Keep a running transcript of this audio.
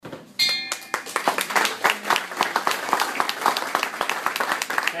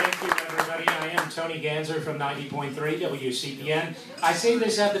Tony Ganser from 90.3 WCPN. I say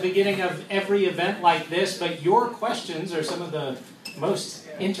this at the beginning of every event like this, but your questions are some of the most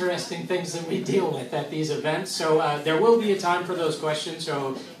interesting things that we deal with at these events. So there will be a time for those questions.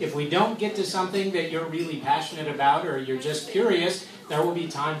 So if we don't get to something that you're really passionate about or you're just curious, there will be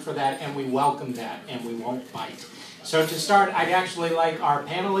time for that, and we welcome that, and we won't bite. So to start, I'd actually like our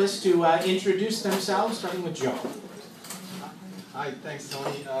panelists to introduce themselves, starting with Joe. Hi, thanks,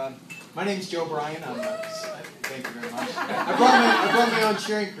 Tony. My name's Joe Bryan. Thank you very much. I brought my own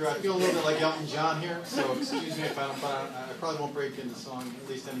cheering crew. I feel a little bit like Elton John here, so excuse me if I don't. I probably won't break into song at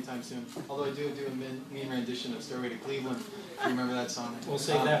least anytime soon. Although I do a mean rendition of "Stairway to Cleveland." You remember that song? We'll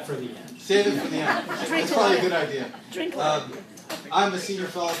save that for the end. Save it for the end. That's probably a good idea. I'm a senior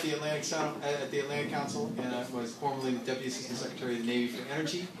fellow at the Atlantic Council, and I was formerly the Deputy Assistant Secretary of the Navy for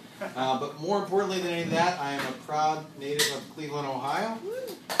Energy. But more importantly than any of that, I am a proud native of Cleveland, Ohio.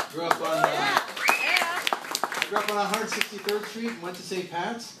 Grew up on 163rd Street and went to St.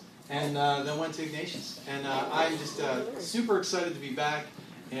 Pat's, and then went to Ignatius. And I'm just super excited to be back,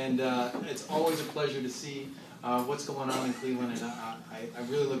 and it's always a pleasure to see what's going on in Cleveland, and I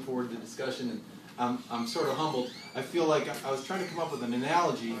really look forward to the discussion. And I'm sort of humbled. I feel like I was trying to come up with an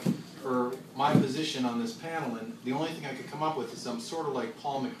analogy for my position on this panel, and the only thing I could come up with is I'm sort of like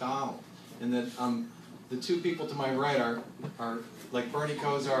Paul McDonald, in that the two people to my right are like Bernie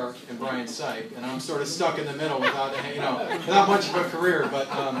Kosar and Brian Sype, and I'm sort of stuck in the middle without not much of a career. But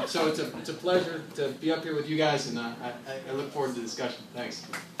so it's a pleasure to be up here with you guys, and I look forward to the discussion. Thanks.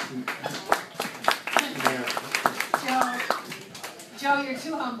 Joe, you're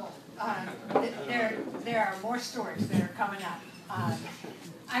too humble. There are more stories that are coming up.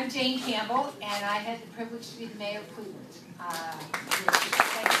 I'm Jane Campbell, and I had the privilege to be the mayor of Cleveland.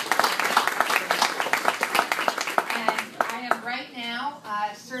 And I am right now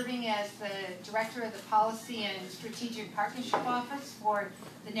serving as the director of the Policy and Strategic Partnership Office for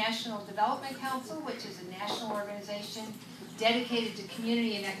the National Development Council, which is a national organization dedicated to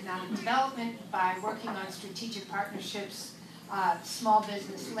community and economic development by working on strategic partnerships, small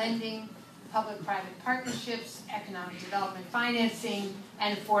business lending, public-private partnerships, economic development financing,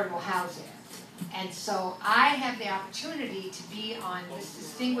 and affordable housing. And so I have the opportunity to be on this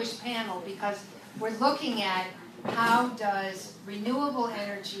distinguished panel because we're looking at how does renewable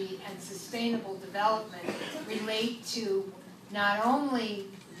energy and sustainable development relate to not only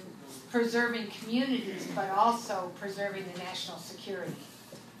preserving communities, but also preserving the national security.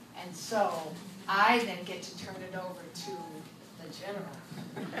 And so I then get to turn it over to the general.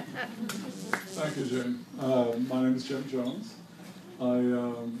 Thank you, Jim. My name is Jim Jones.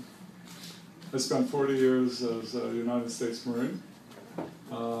 I spent 40 years as a United States Marine.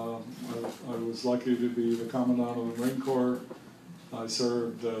 I was lucky to be the Commandant of the Marine Corps. I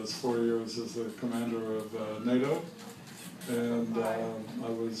served as 4 years as the commander of NATO, and I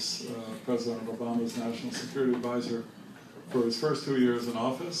was President Obama's National Security Advisor for his first 2 years in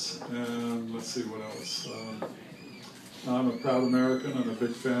office. And let's see what else. I'm a proud American and a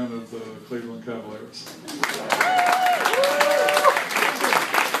big fan of the Cleveland Cavaliers.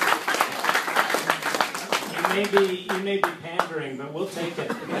 You may be pandering, but we'll take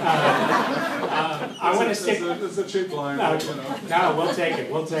it. I want to stick. It's a cheap line. No, we'll take it.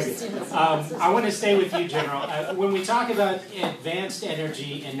 We'll take it. I want to stay with you, General. When we talk about advanced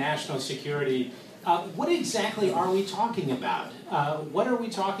energy and national security, what exactly are we talking about? What are we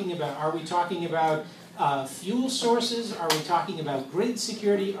talking about? Are we talking about fuel sources? Are we talking about grid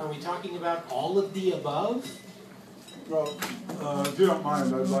security? Are we talking about all of the above? Well, if you don't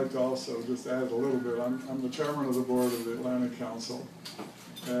mind, I'd like to also just add a little bit. I'm the chairman of the board of the Atlantic Council.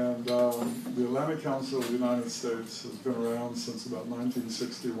 And the Atlantic Council of the United States has been around since about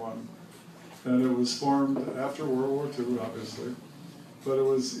 1961. And it was formed after World War II, obviously. But it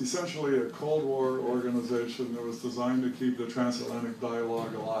was essentially a Cold War organization that was designed to keep the transatlantic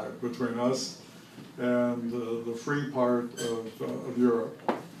dialogue alive between us and the free part of Europe.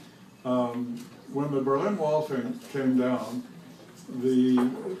 When the Berlin Wall came down, the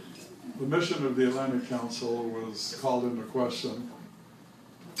mission of the Atlantic Council was called into question.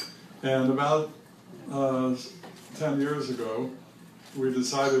 And about 10 years ago, we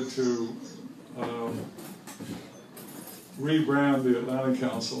decided to rebrand the Atlantic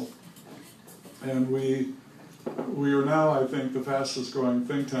Council. And we are now, I think, the fastest growing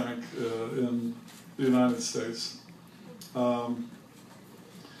think tank in the United States.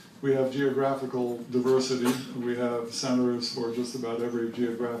 We have geographical diversity. We have centers for just about every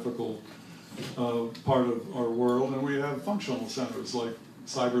geographical part of our world, and we have functional centers like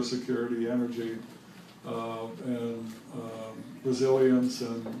cybersecurity, energy, and resilience,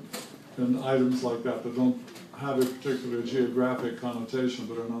 and and items like that that don't have a particular geographic connotation,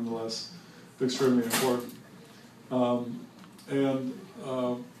 but are nonetheless extremely important.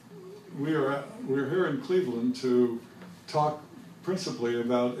 We're here in Cleveland to talk principally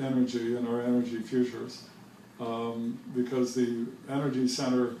about energy and our energy futures, because the Energy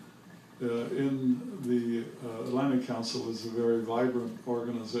Center in the Atlantic Council is a very vibrant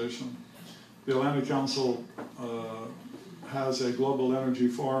organization. The Atlantic Council has a global energy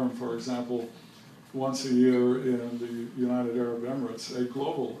forum, for example, once a year in the United Arab Emirates, a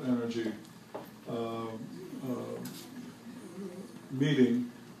global energy meeting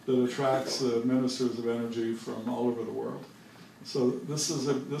that attracts the ministers of energy from all over the world. So this is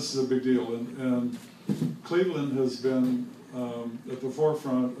a big deal, and Cleveland has been at the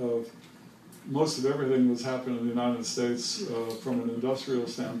forefront of most of everything that's happened in the United States from an industrial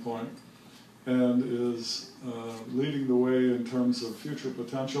standpoint, and is leading the way in terms of future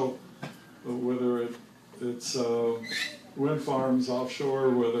potential, whether it's wind farms offshore,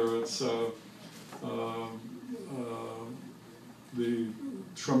 whether it's the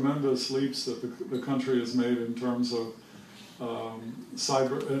tremendous leaps that the country has made in terms of in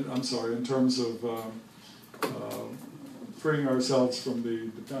terms of freeing ourselves from the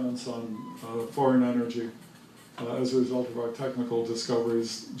dependence on foreign energy as a result of our technical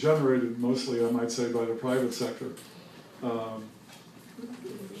discoveries, generated mostly, I might say, by the private sector. I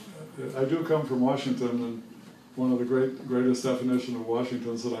do come from Washington, and one of the greatest definitions of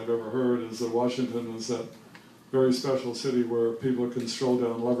Washingtons that I've ever heard is that Washington is that very special city where people can stroll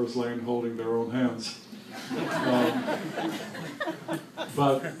down Lover's Lane holding their own hands.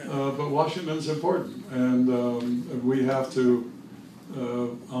 But Washington's important, and we have to,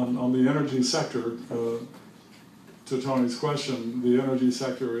 on the energy sector, to Tony's question, the energy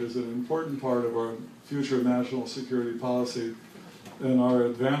sector is an important part of our future national security policy, and our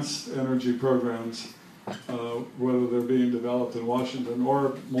advanced energy programs, whether they're being developed in Washington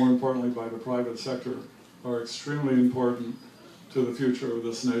or, more importantly, by the private sector, are extremely important to the future of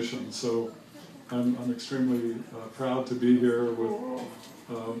this nation. So I'm extremely proud to be here with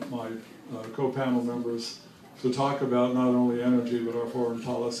my co-panel members to talk about not only energy but our foreign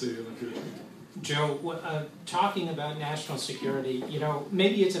policy in the future. Joe, talking about national security,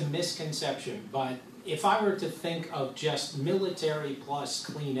 maybe it's a misconception, but if I were to think of just military plus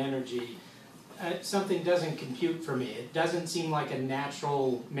clean energy, something doesn't compute for me. It doesn't seem like a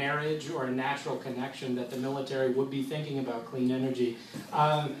natural marriage or a natural connection that the military would be thinking about clean energy.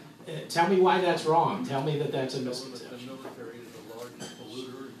 Tell me why that's wrong. Tell me that that's a misconception. The military is the largest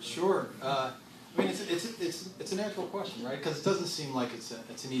polluter. Sure. I mean, it's a natural question, right? Because it doesn't seem like it's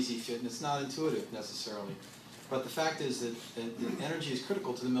an easy fit, and it's not intuitive necessarily. But the fact is that energy is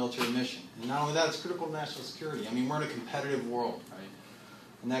critical to the military mission. And not only that, it's critical to national security. I mean, we're in a competitive world, right?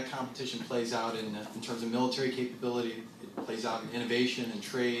 And that competition plays out in terms of military capability. It plays out in innovation and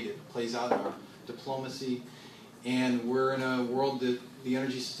trade. It plays out in our diplomacy. And we're in a world that the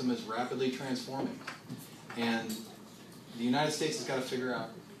energy system is rapidly transforming. And the United States has got to figure out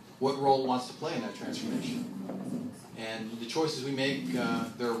what role it wants to play in that transformation. And the choices we make,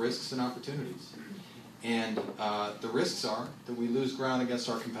 there are risks and opportunities. And the risks are that we lose ground against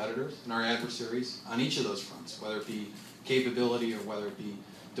our competitors and our adversaries on each of those fronts, whether it be capability or whether it be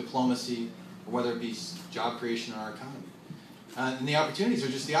diplomacy or whether it be job creation in our economy. And the opportunities are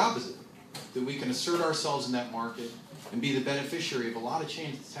just the opposite, that we can assert ourselves in that market and be the beneficiary of a lot of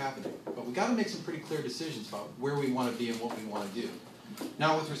change that's happening. But we've got to make some pretty clear decisions about where we want to be and what we want to do.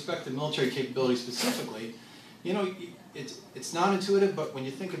 Now, with respect to military capability specifically, it's not intuitive, but when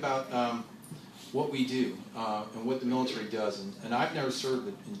you think about what we do and what the military does, and I've never served,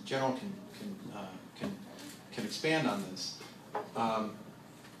 but in general can expand on this.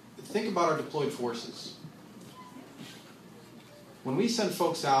 Think about our deployed forces. When we send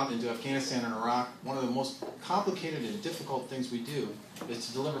folks out into Afghanistan and Iraq, one of the most complicated and difficult things we do is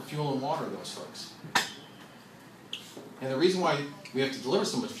to deliver fuel and water to those folks. And the reason why we have to deliver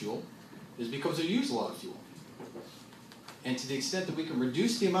so much fuel is because we use a lot of fuel. And to the extent that we can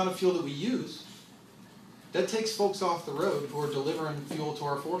reduce the amount of fuel that we use, that takes folks off the road who are delivering fuel to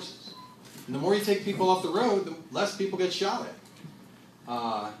our forces. And the more you take people off the road, the less people get shot at.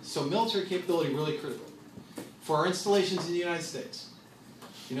 So military capability really critical. For our installations in the United States,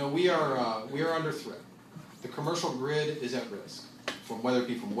 we are under threat. The commercial grid is at risk, from whether it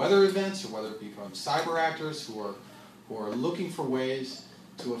be from weather events or whether it be from cyber actors who are looking for ways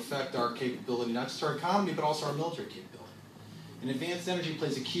to affect our capability, not just our economy, but also our military capability. And advanced energy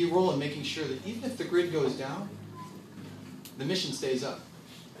plays a key role in making sure that even if the grid goes down, the mission stays up.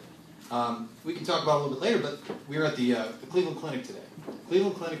 We can talk about it a little bit later, but we were at the Cleveland Clinic today.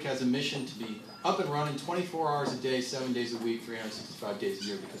 Cleveland Clinic has a mission to be up and running 24 hours a day, 7 days a week, 365 days a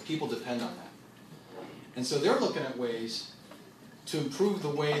year, because people depend on that. And so they're looking at ways to improve the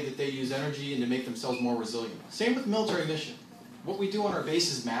way that they use energy and to make themselves more resilient. Same with military mission. What we do on our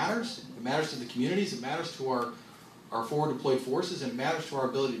bases matters. It matters to the communities, it matters to our forward deployed forces, and it matters to our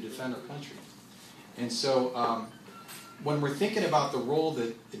ability to defend our country. And so when we're thinking about the role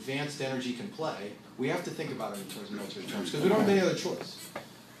that advanced energy can play, we have to think about it in terms of military terms, because we don't have any other choice.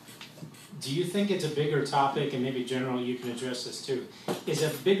 Do you think it's a bigger topic, and maybe General, you can address this too, is a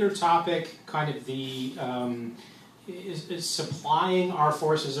bigger topic kind of the, is supplying our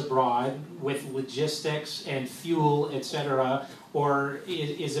forces abroad with logistics and fuel, etc., or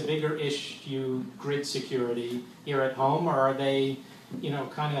is a bigger issue grid security here at home, or are they,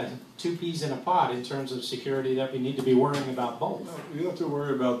 kind of two peas in a pod in terms of security that we need to be worrying about both? You have to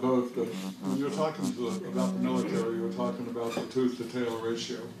worry about both, but when you're talking about the military, you're talking about the tooth-to-tail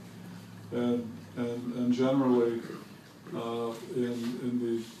ratio. And generally,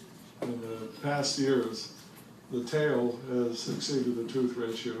 in the past years, the tail has exceeded the tooth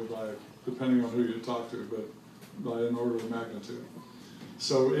ratio by, depending on who you talk to, but by an order of magnitude.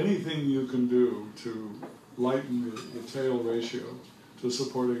 So anything you can do to lighten the tail ratio to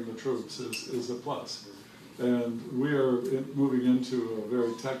supporting the troops is a plus. And we are moving into a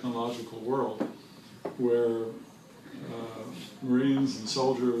very technological world where Marines and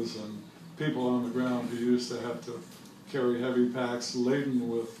soldiers and people on the ground who used to have to carry heavy packs laden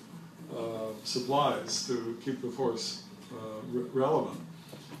with supplies to keep the force relevant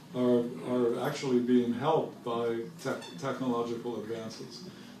are actually being helped by technological advances,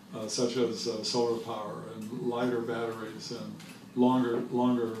 such as solar power and lighter batteries and longer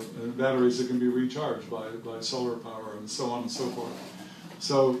batteries that can be recharged by solar power and so on and so forth.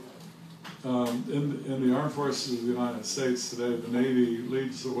 So in the Armed Forces of the United States today, the Navy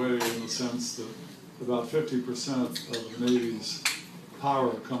leads the way in the sense that about 50% of the Navy's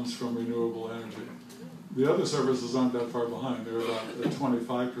power comes from renewable energy. The other services aren't that far behind. They're about at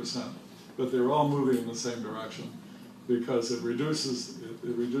 25%, but they're all moving in the same direction because it reduces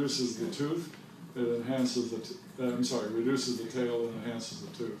the tooth, it enhances reduces the tail and enhances the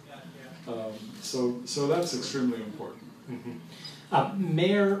tooth. So that's extremely important. Mm-hmm.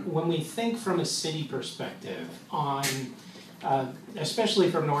 Mayor, when we think from a city perspective on, especially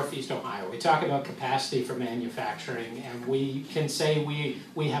from Northeast Ohio, we talk about capacity for manufacturing, and we can say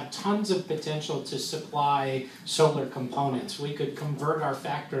we have tons of potential to supply solar components. We could convert our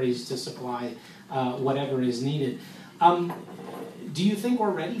factories to supply whatever is needed. Do you think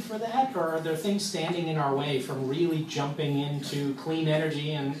we're ready for that, or are there things standing in our way from really jumping into clean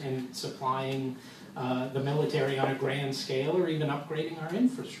energy and supplying the military on a grand scale, or even upgrading our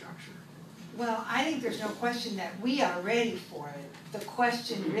infrastructure? Well, I think there's no question that we are ready for it. The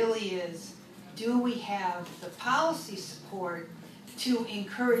question really is, do we have the policy support to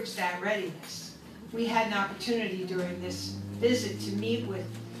encourage that readiness? We had an opportunity during this visit to meet with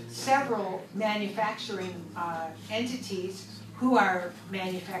several manufacturing entities who are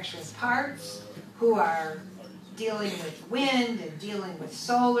manufacturing parts, who are dealing with wind and dealing with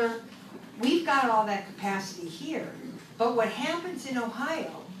solar. We've got all that capacity here. But what happens in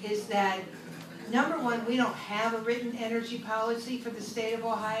Ohio is that, number one, we don't have a written energy policy for the state of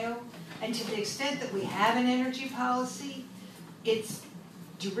Ohio. And to the extent that we have an energy policy, it's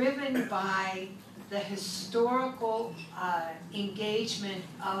driven by the historical engagement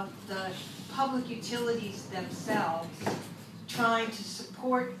of the public utilities themselves trying to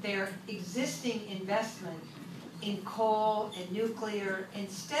support their existing investment in coal and nuclear,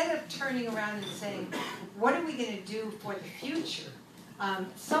 instead of turning around and saying, what are we going to do for the future?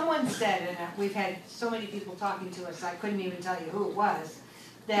 Someone said, and we've had so many people talking to us, I couldn't even tell you who it was,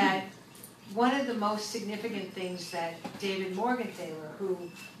 that one of the most significant things that David Morgenthaler, who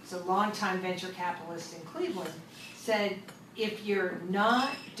is a longtime venture capitalist in Cleveland, said, if you're not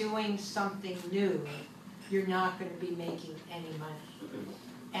doing something new, you're not going to be making any money.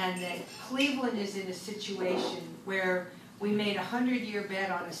 And that Cleveland is in a situation where we made a 100-year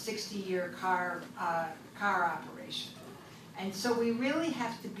bet on a 60-year car operation. And so we really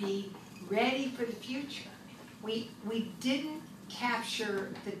have to be ready for the future. We didn't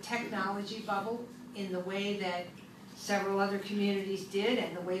capture the technology bubble in the way that several other communities did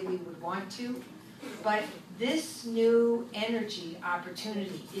and the way we would want to. But this new energy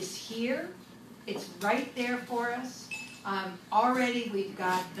opportunity is here. It's right there for us. Already we've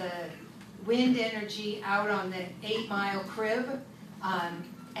got the wind energy out on the 8-mile crib,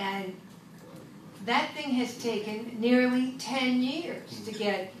 and that thing has taken nearly 10 years to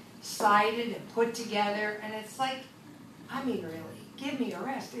get sided and put together, and it's like, I mean, really, give me a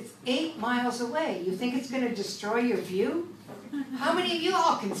rest. It's 8 miles away. You think it's going to destroy your view? How many of you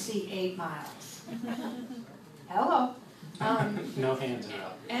all can see 8 miles? Hello. No hands are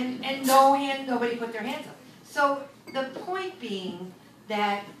up. And nobody put their hands up. So the point being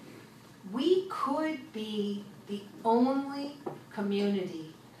that we could be the only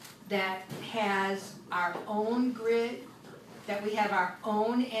community that has our own grid, that we have our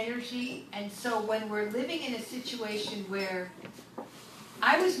own energy. And so when we're living in a situation where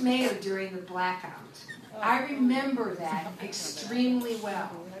I was mayor during the blackout, I remember that extremely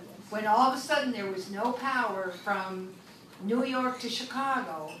well. When all of a sudden there was no power from New York to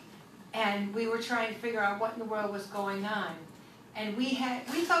Chicago, and we were trying to figure out what in the world was going on. And we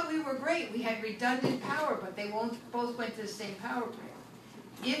thought we were great. We had redundant power, but they both went to the same power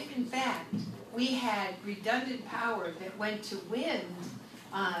grid. If, in fact, we had redundant power that went to wind,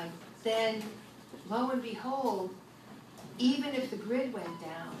 then, lo and behold, even if the grid went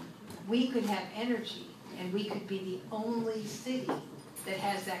down, we could have energy, and we could be the only city that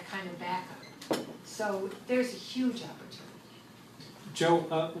has that kind of backup. So there's a huge opportunity. Joe,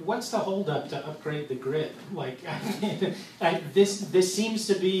 what's the holdup to upgrade the grid? Like, this seems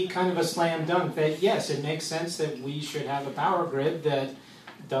to be kind of a slam dunk that, yes, it makes sense that we should have a power grid that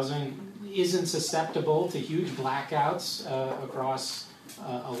isn't susceptible to huge blackouts across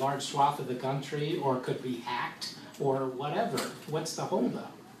a large swath of the country, or could be hacked, or whatever. What's the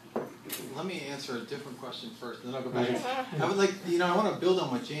holdup? Let me answer a different question first, and then I'll go back. I would like, I want to build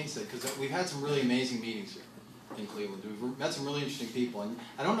on what Jane said, because we've had some really amazing meetings here in Cleveland. We've met some really interesting people, and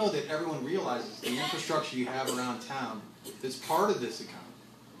I don't know that everyone realizes the infrastructure you have around town that's part of this economy,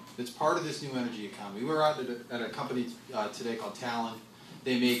 that's part of this new energy economy. We were out at a company today called Talon.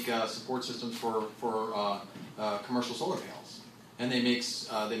 They make support systems for commercial solar panels, and they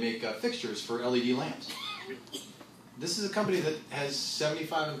make fixtures for LED lamps. This is a company that has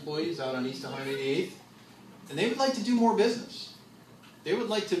 75 employees out on East 188th, and they would like to do more business. They would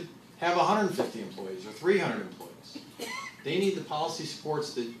like to have 150 employees or 300 employees. They need the policy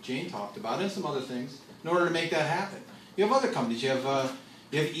supports that Jane talked about and some other things in order to make that happen. You have other companies. You have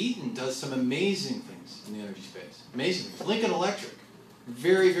Eaton does some amazing things in the energy space. Amazing things. Lincoln Electric,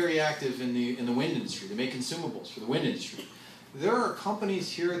 very, very active in the wind industry. They make consumables for the wind industry. There are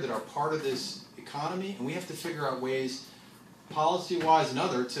companies here that are part of this economy, and we have to figure out ways, policy-wise and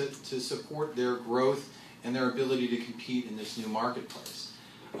other, to support their growth and their ability to compete in this new marketplace.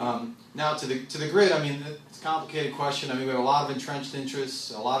 Now to the grid, I mean, it's a complicated question. I mean, we have a lot of entrenched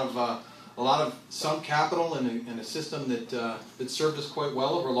interests, a lot of sunk capital in a system that served us quite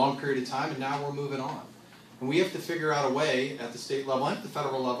well over a long period of time, and now we're moving on. And we have to figure out a way at the state level and at the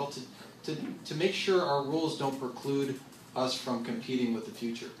federal level to make sure our rules don't preclude us from competing with the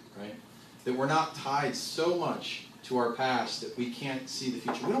future, right? That we're not tied so much to our past that we can't see the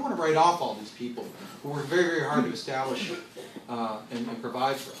future. We don't want to write off all these people who work very, very hard to establish and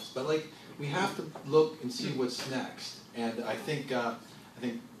provide for us. But we have to look and see what's next. And I think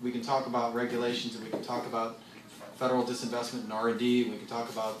we can talk about regulations, and we can talk about federal disinvestment in R&D. We can talk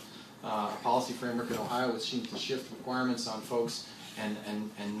about a policy framework in Ohio which seems to shift requirements on folks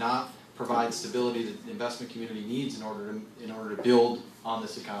and not provide stability that the investment community needs in order to build on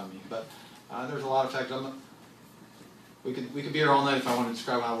this economy. But there's a lot of factors. We could be here all night if I want to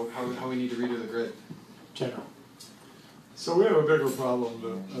describe how we need to redo the grid. General. So we have a bigger problem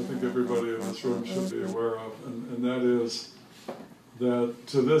that I think everybody in this room should be aware of, and that is that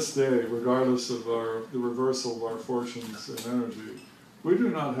to this day, regardless of the reversal of our fortunes in energy, we do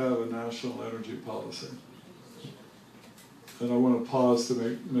not have a national energy policy. And I want to pause to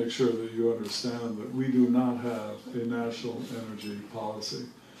make sure that you understand that we do not have a national energy policy.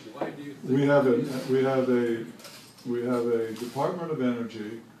 Why do you think we have a Department of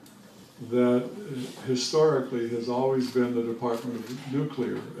Energy that historically has always been the Department of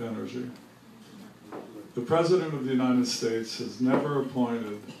Nuclear Energy. The President of the United States has never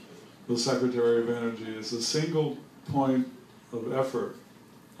appointed the Secretary of Energy as a single point of effort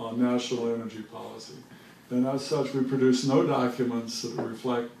on national energy policy. And as such, we produce no documents that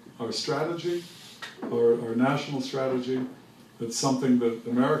reflect our strategy, our national strategy. It's something that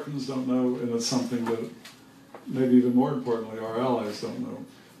Americans don't know, and it's something that, maybe even more importantly, our allies don't know.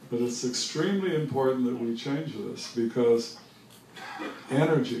 But it's extremely important that we change this, because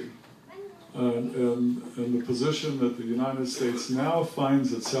energy and the position that the United States now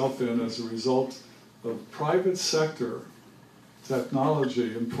finds itself in as a result of private sector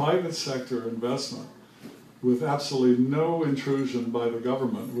technology and private sector investment with absolutely no intrusion by the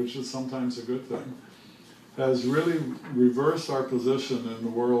government, which is sometimes a good thing, has really reversed our position in the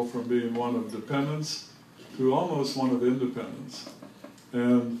world from being one of dependence to almost one of independence.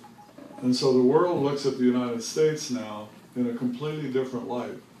 And so the world looks at the United States now in a completely different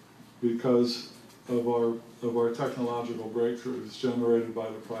light because of our technological breakthroughs generated by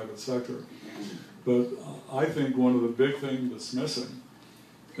the private sector. But I think one of the big things that's missing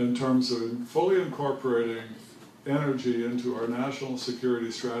in terms of fully incorporating energy into our national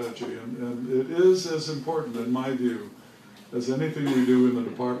security strategy, and it is as important, in my view, as anything we do in the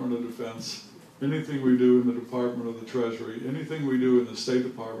Department of Defense, anything we do in the Department of the Treasury, anything we do in the State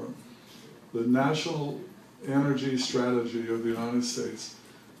Department. The national energy strategy of the United States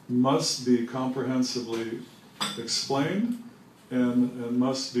must be comprehensively explained and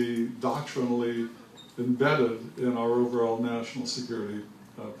must be doctrinally embedded in our overall national security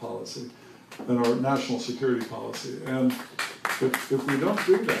policy, in our national security policy. And if we don't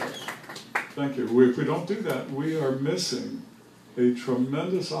do that, thank you, if we don't do that, we are missing a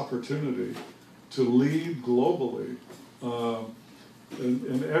tremendous opportunity to lead globally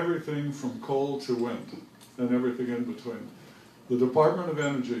in everything from coal to wind and everything in between. The Department of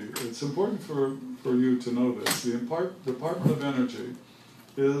Energy, it's important for you to know this, the Department of Energy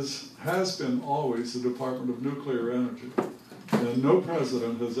has been always the Department of Nuclear Energy. And no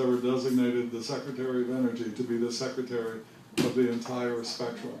president has ever designated the Secretary of Energy to be the Secretary of the entire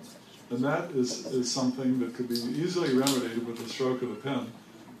spectrum. And that is something that could be easily remedied with the stroke of a pen.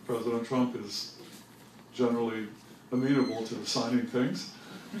 President Trump is generally amenable to signing things.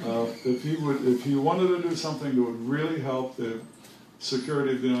 If he wanted to do something that would really help the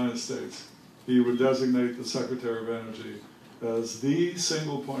security of the United States, he would designate the Secretary of Energy as the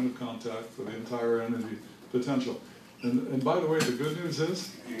single point of contact for the entire energy potential. And by the way, the good news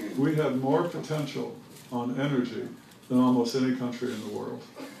is we have more potential on energy than almost any country in the world.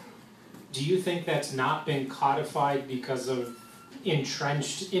 Do you think that's not been codified because of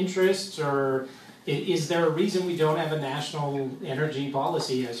entrenched interests, or is there a reason we don't have a national energy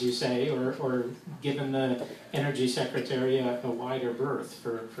policy, as you say, or given the Energy Secretary a wider berth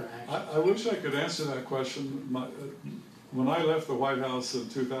for action? I wish I could answer that question. When I left the White House in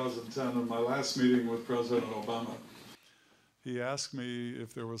 2010, in my last meeting with President Obama, he asked me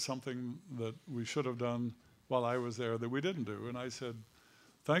if there was something that we should have done while I was there that we didn't do. And I said,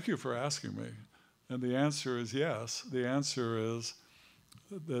 thank you for asking me. And the answer is yes. The answer is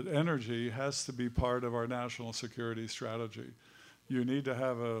that energy has to be part of our national security strategy. You need to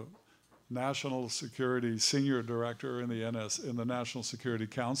have a national security senior director in the National Security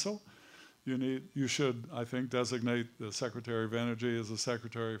Council. You should, I think, designate the Secretary of Energy as the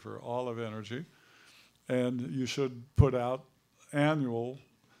Secretary for all of energy. And you should put out annual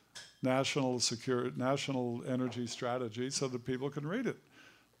national energy strategy so that people can read it,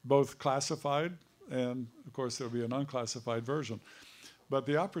 both classified and, of course, there'll be an unclassified version. But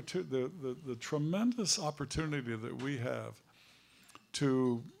the tremendous opportunity that we have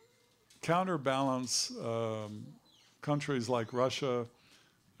to counterbalance countries like Russia,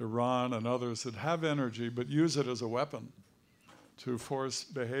 Iran, and others that have energy but use it as a weapon to force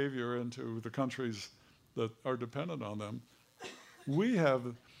behavior into the countries that are dependent on them. We have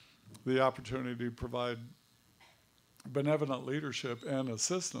the opportunity to provide benevolent leadership and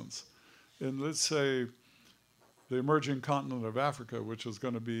assistance in, let's say, the emerging continent of Africa, which is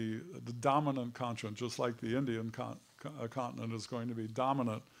going to be the dominant continent, just like the Indian continent is going to be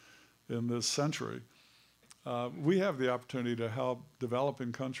dominant in this century. We have the opportunity to help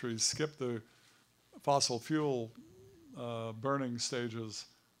developing countries skip the fossil fuel burning stages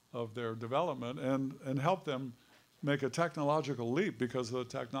of their development and help them make a technological leap because of the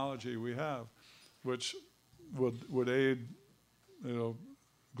technology we have, which would aid,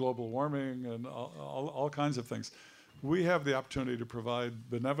 global warming and all kinds of things. We have the opportunity to provide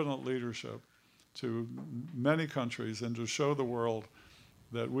benevolent leadership to many countries and to show the world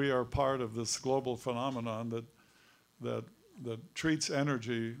that we are part of this global phenomenon that treats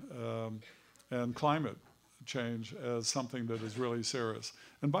energy and climate change as something that is really serious.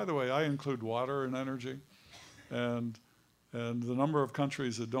 And by the way, I include water in energy, and the number of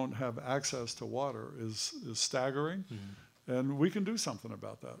countries that don't have access to water is staggering. Mm-hmm. And we can do something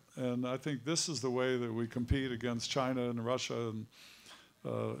about that. And I think this is the way that we compete against China and Russia and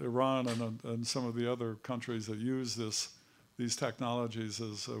Iran and some of the other countries that use these technologies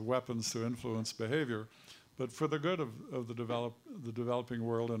as weapons to influence behavior, but for the good of the developing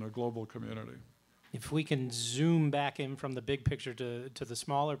world and a global community. If we can zoom back in from the big picture to the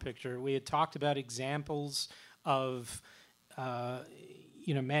smaller picture, we had talked about examples of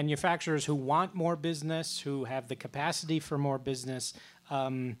manufacturers who want more business, who have the capacity for more business.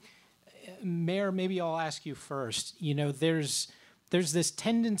 Mayor, maybe I'll ask you first. You know, there's this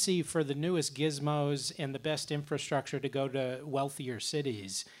tendency for the newest gizmos and the best infrastructure to go to wealthier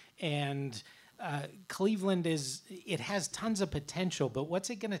cities. And Cleveland it has tons of potential, but what's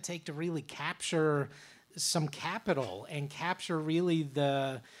it going to take to really capture some capital and capture really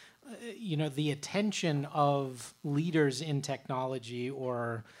the attention of leaders in technology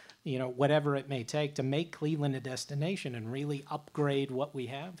or, whatever it may take to make Cleveland a destination and really upgrade what we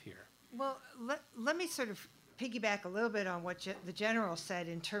have here? Well, let me sort of piggyback a little bit on what the general said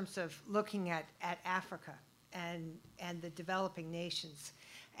in terms of looking at Africa and the developing nations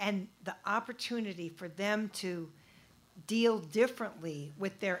and the opportunity for them to deal differently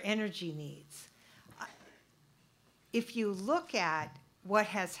with their energy needs. If you look at what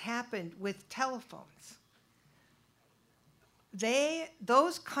has happened with telephones,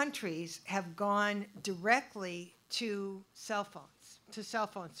 those countries have gone directly to cell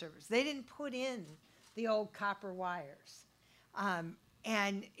phone servers. They didn't put in the old copper wires.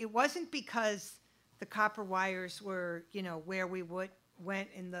 And it wasn't because the copper wires were, where we went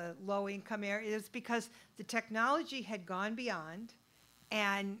in the low-income area. It was because the technology had gone beyond,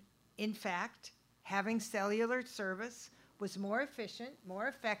 and in fact, having cellular service was more efficient, more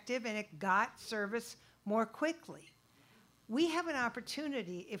effective, and it got service more quickly. We have an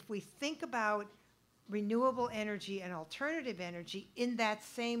opportunity, if we think about renewable energy and alternative energy in that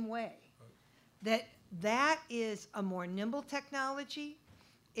same way, that is a more nimble technology.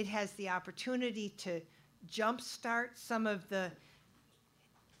 It has the opportunity to jumpstart some of the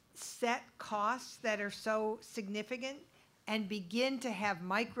set costs that are so significant and begin to have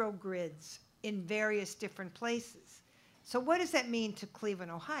microgrids in various different places. So what does that mean to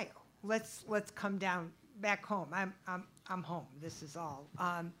Cleveland, Ohio? Let's come down back home. I'm home. This is all.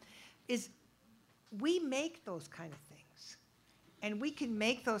 We make those kind of things. And we can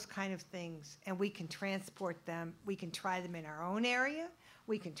make those kind of things and we can transport them. We can try them in our own area.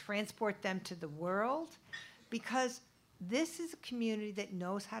 We can transport them to the world because this is a community that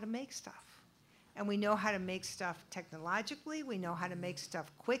knows how to make stuff. And we know how to make stuff technologically. We know how to make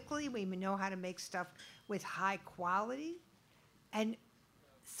stuff quickly. We know how to make stuff with high quality. And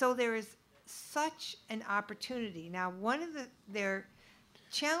so there is such an opportunity. Now, one of their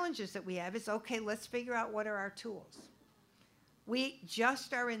challenges that we have is, okay, let's figure out what are our tools. We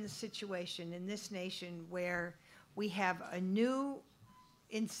just are in the situation in this nation where we have a new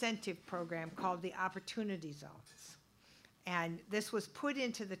incentive program called the Opportunity Zones. And this was put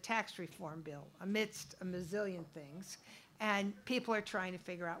into the tax reform bill amidst a bazillion things. And people are trying to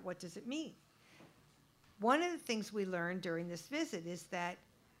figure out what does it mean. One of the things we learned during this visit is that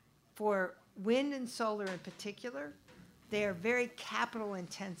for wind and solar in particular, they are very capital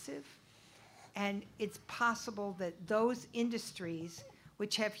intensive. And it's possible that those industries,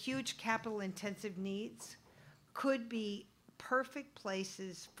 which have huge capital intensive needs, could be perfect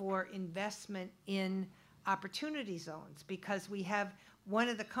places for investment in opportunity zones, because we have one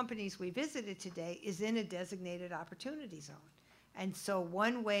of the companies we visited today is in a designated opportunity zone. And so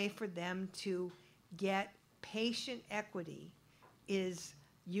one way for them to get patient equity is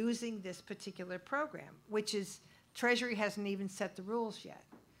using this particular program, which is, Treasury hasn't even set the rules yet.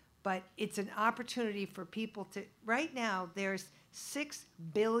 But it's an opportunity for people to, right now, there's $6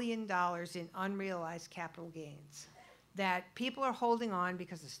 billion in unrealized capital gains that people are holding on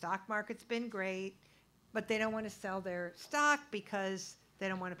because the stock market's been great, but they don't want to sell their stock because they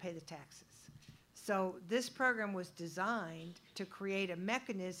don't want to pay the taxes. So this program was designed to create a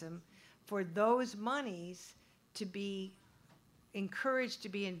mechanism for those monies to be encouraged to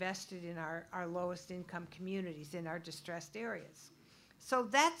be invested in our lowest income communities, in our distressed areas. So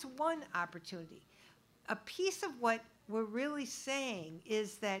that's one opportunity. A piece of what we're really saying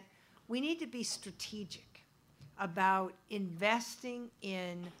is that we need to be strategic about investing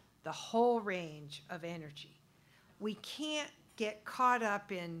in the whole range of energy. We can't get caught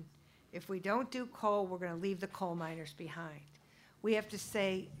up in, if we don't do coal, we're going to leave the coal miners behind. We have to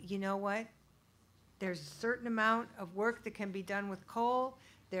say, you know what? There's a certain amount of work that can be done with coal.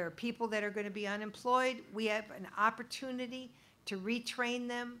 There are people that are going to be unemployed. We have an opportunity to retrain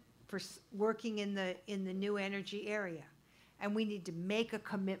them for working in the new energy area. And we need to make a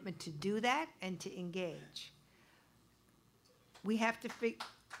commitment to do that and to engage. We have to figure,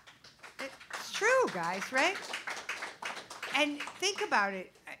 it's true, guys, right? And think about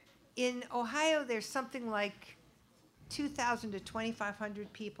it. In Ohio, there's something like 2,000 to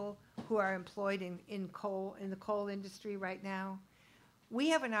 2,500 people who are employed in the coal industry right now. We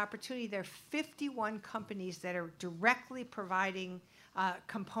have an opportunity. There are 51 companies that are directly providing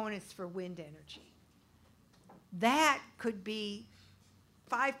components for wind energy. That could be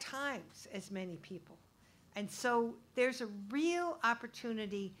 5 times as many people. And so there's a real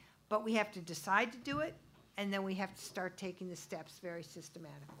opportunity, but we have to decide to do it, and then we have to start taking the steps very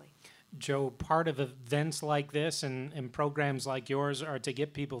systematically. Joe, part of events like this and programs like yours are to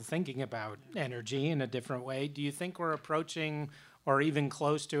get people thinking about energy in a different way. Do you think we're approaching or even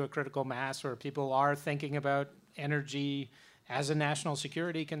close to a critical mass where people are thinking about energy as a national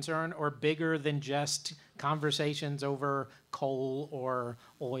security concern, or bigger than just conversations over coal or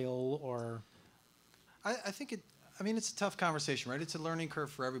oil or... I think it's a tough conversation, right? It's a learning curve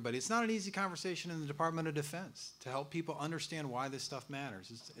for everybody. It's not an easy conversation in the Department of Defense to help people understand why this stuff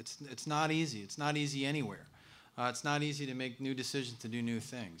matters. It's not easy. It's not easy anywhere. It's not easy to make new decisions, to do new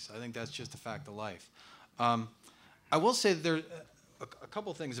things. I think that's just a fact of life. I will say that there are a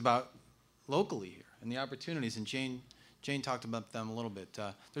couple things about locally here and the opportunities, and Jane talked about them a little bit.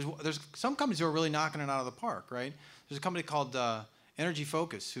 There's some companies who are really knocking it out of the park, right? There's a company called Energy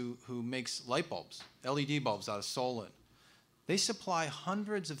Focus who makes light bulbs, LED bulbs out of Solon. They supply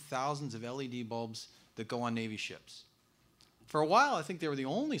hundreds of thousands of LED bulbs that go on Navy ships. For a while, I think they were the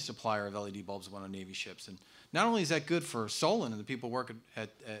only supplier of LED bulbs that went on Navy ships. And not only is that good for Solon and the people who work at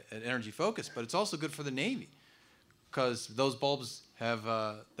Energy Focus, but it's also good for the Navy, because those bulbs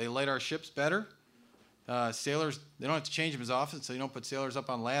they light our ships better. Sailors, they don't have to change them as often, so you don't put sailors up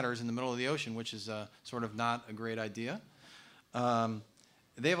on ladders in the middle of the ocean, which is sort of not a great idea.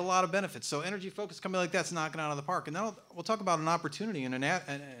 They have a lot of benefits. So Energy Focus company like that's knocking it out of the park. And now we'll talk about an opportunity and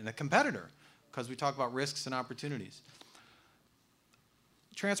a competitor, because we talk about risks and opportunities.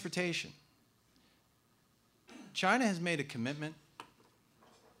 Transportation. China has made a commitment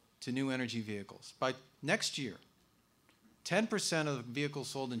to new energy vehicles. By next year, 10% of the vehicles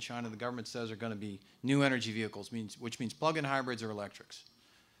sold in China, the government says, are going to be new energy vehicles, which means plug-in hybrids or electrics.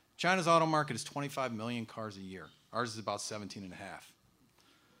 China's auto market is 25 million cars a year. Ours is about 17.5.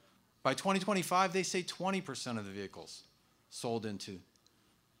 By 2025, they say 20% of the vehicles sold into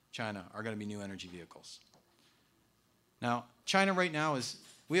China are going to be new energy vehicles. Now, China right now a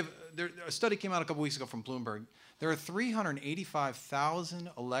study came out a couple weeks ago from Bloomberg. There are 385,000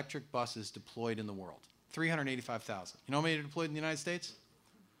 electric buses deployed in the world. 385,000. You know how many are deployed in the United States?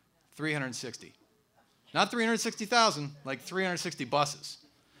 360. Not 360,000, like 360 buses.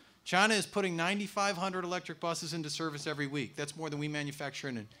 China is putting 9,500 electric buses into service every week. That's more than we manufacture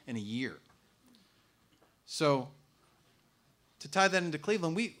in a year. So, to tie that into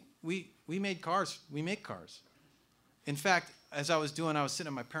Cleveland, we made cars. We make cars. In fact, as I was sitting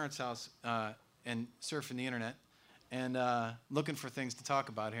at my parents' house and surfing the internet and looking for things to talk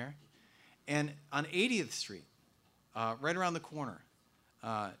about here. And on 80th Street, right around the corner,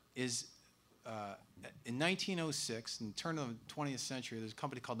 in 1906, in the turn of the 20th century, there's a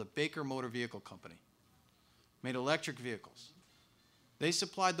company called the Baker Motor Vehicle Company. Made electric vehicles. They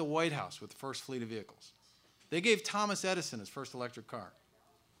supplied the White House with the first fleet of vehicles. They gave Thomas Edison his first electric car.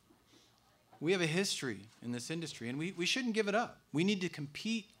 We have a history in this industry, and we shouldn't give it up. We need to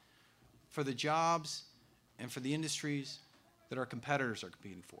compete for the jobs and for the industries that our competitors are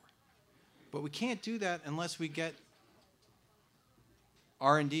competing for. But we can't do that unless we get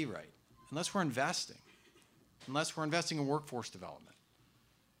R&D right, unless we're investing in workforce development,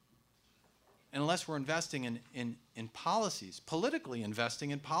 and unless we're investing in policies, politically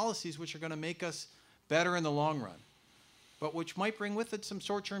investing in policies which are going to make us better in the long run, but which might bring with it some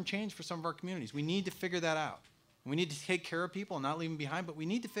short-term change for some of our communities. We need to figure that out. We need to take care of people and not leave them behind, but we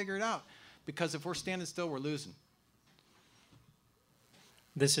need to figure it out, because if we're standing still, we're losing.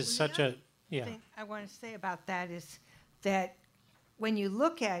 This is such a... Yeah. Thing I want to say about that is that when you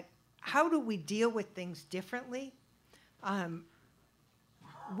look at how do we deal with things differently,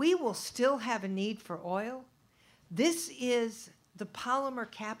 we will still have a need for oil. This is the polymer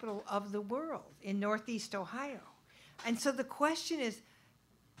capital of the world in Northeast Ohio. And so the question is,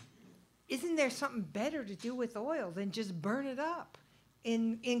 isn't there something better to do with oil than just burn it up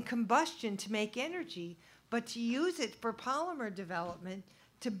in combustion to make energy, but to use it for polymer development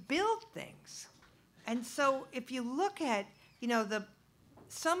to build things? And so if you look at,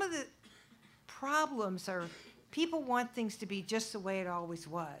 some of the problems are people want things to be just the way it always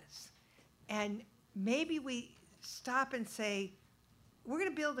was. And maybe we stop and say, we're going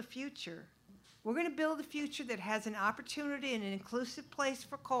to build a future. We're going to build a future that has an opportunity and an inclusive place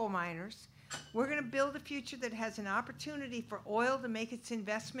for coal miners. We're going to build a future that has an opportunity for oil to make its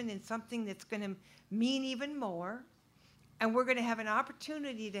investment in something that's going to mean even more. And we're going to have an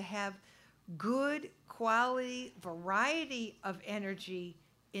opportunity to have good quality variety of energy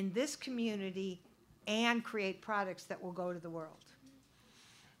in this community and create products that will go to the world.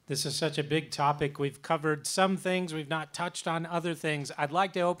 This is such a big topic. We've covered some things. We've not touched on other things. I'd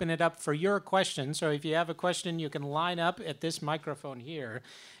like to open it up for your questions. So if you have a question, you can line up at this microphone here.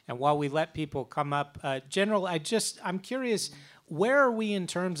 And while we let people come up, General, I'm curious, where are we in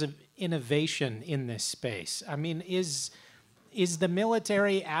terms of innovation in this space? I mean, is the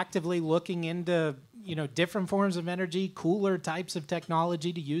military actively looking into, different forms of energy, cooler types of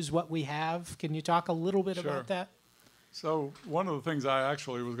technology to use what we have? Can you talk a little bit about that? So one of the things I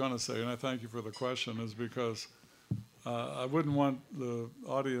actually was going to say, and I thank you for the question, is because I wouldn't want the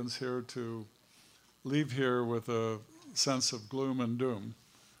audience here to leave here with a sense of gloom and doom,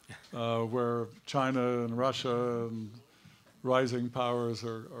 where China and Russia and rising powers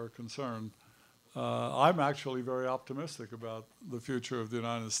are concerned. I'm actually very optimistic about the future of the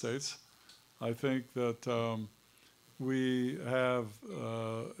United States. I think that we have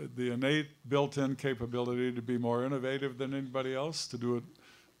the innate built-in capability to be more innovative than anybody else, to do it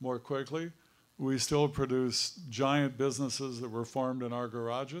more quickly. We still produce giant businesses that were formed in our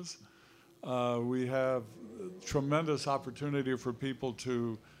garages. We have tremendous opportunity for people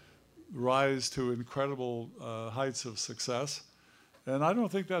to rise to incredible heights of success. And I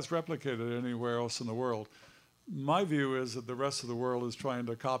don't think that's replicated anywhere else in the world. My view is that the rest of the world is trying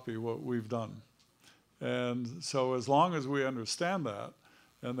to copy what we've done. And so as long as we understand that,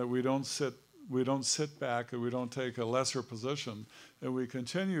 and that we don't sit back and we don't take a lesser position, and we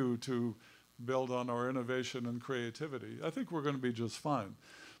continue to build on our innovation and creativity, I think we're going to be just fine.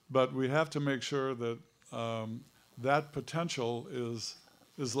 But we have to make sure that that potential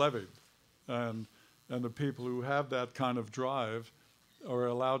is levied, and the people who have that kind of drive are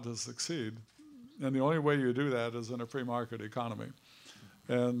allowed to succeed. And the only way you do that is in a free market economy.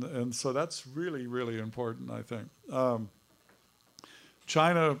 And so that's really, really important, I think.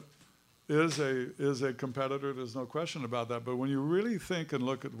 China is a competitor, there's no question about that. But when you really think and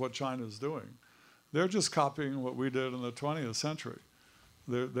look at what China's doing, they're just copying what we did in the 20th century.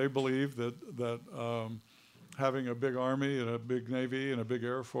 They believe that having a big army and a big navy and a big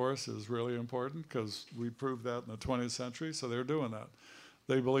air force is really important, because we proved that in the 20th century, so they're doing that.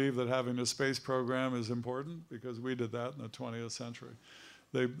 They believe that having a space program is important, because we did that in the 20th century.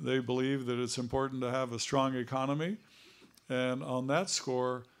 They believe that it's important to have a strong economy, and on that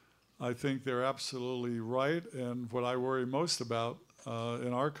score, I think they're absolutely right. And what I worry most about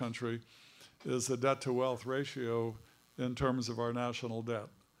in our country is the debt-to-wealth ratio in terms of our national debt.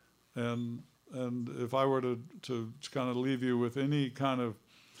 And if I were to kind of leave you with any kind of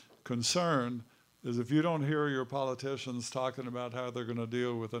concern, is if you don't hear your politicians talking about how they're going to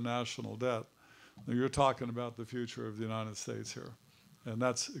deal with the national debt, then you're talking about the future of the United States here. And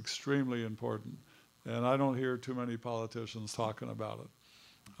that's extremely important. And I don't hear too many politicians talking about it.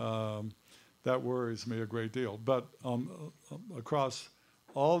 That worries me a great deal. But across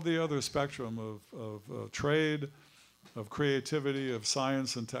all the other spectrum of trade, of creativity, of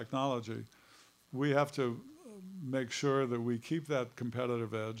science and technology, we have to make sure that we keep that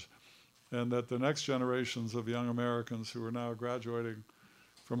competitive edge, and that the next generations of young Americans who are now graduating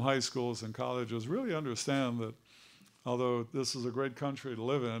from high schools and colleges really understand that although this is a great country to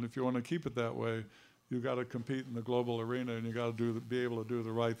live in, if you want to keep it that way, you've got to compete in the global arena, and you've got to be able to do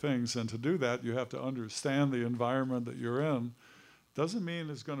the right things. And to do that, you have to understand the environment that you're in. Doesn't mean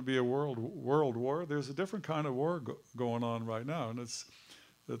it's going to be a world war. There's a different kind of war going on right now, and it's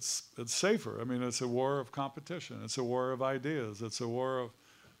safer. I mean, it's a war of competition. It's a war of ideas. It's a war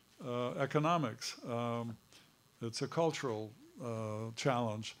of economics. It's a cultural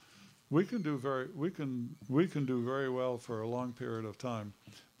challenge. We can do very well for a long period of time,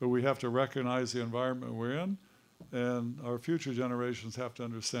 but we have to recognize the environment we're in, and our future generations have to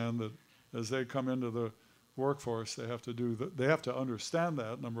understand that as they come into the workforce, they have to understand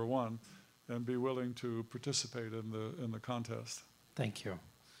that, number one, and be willing to participate in the contest. Thank you.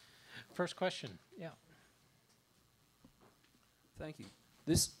 First question, yeah. Thank you.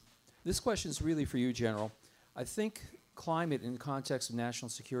 This question is really for you, General. I think climate in the context of national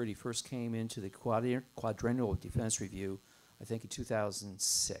security first came into the quadrennial defense review, I think in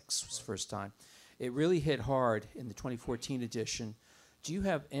 2006 was the first time. It really hit hard in the 2014 edition. Do you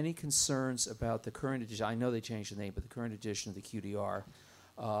have any concerns about the current edition? I know they changed the name, but the current edition of the QDR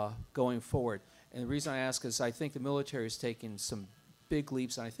going forward. And the reason I ask is I think the military has taken some big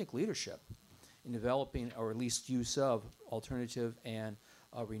leaps, and I think leadership, in developing or at least use of alternative and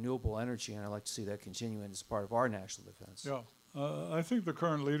renewable energy, and I'd like to see that continuing as part of our national defense. Yeah, I think the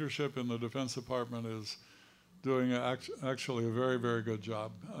current leadership in the Defense Department is doing actually a very, very good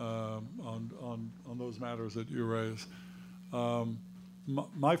job on those matters that you raise.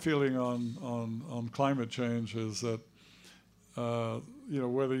 My feeling on climate change is that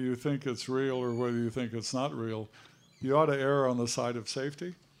whether you think it's real or whether you think it's not real, you ought to err on the side of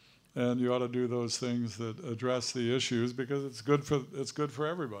safety, and you ought to do those things that address the issues because it's good for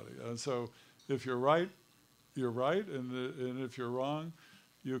everybody. And so, if you're right, you're right, and if you're wrong,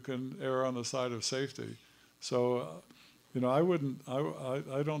 you can err on the side of safety. So, I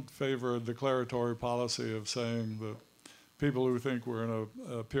don't favor a declaratory policy of saying that people who think we're in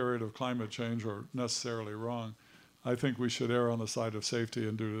a period of climate change are necessarily wrong. I think we should err on the side of safety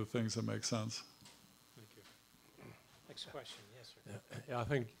and do the things that make sense. Thank you. Next question, yes, sir. Yeah, I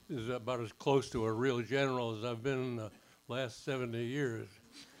think this is about as close to a real general as I've been in the last 70 years.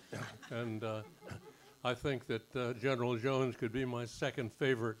 And I think that General Jones could be my second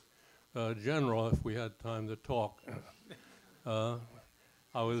favorite general if we had time to talk. I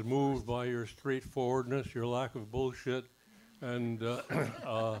was moved by your straightforwardness, your lack of bullshit, and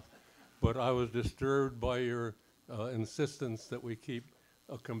but I was disturbed by your insistence that we keep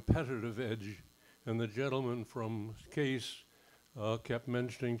a competitive edge. And the gentleman from Case kept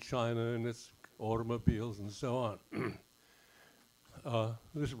mentioning China and its automobiles and so on.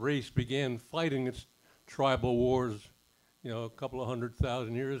 This race began fighting its tribal wars, a couple of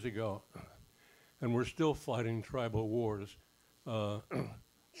 100,000 years ago. And we're still fighting tribal wars.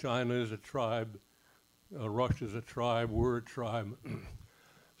 China is a tribe, Russia is a tribe, we're a tribe.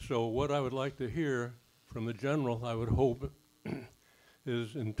 So what I would like to hear from the general, I would hope,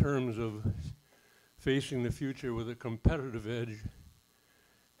 is in terms of facing the future with a competitive edge,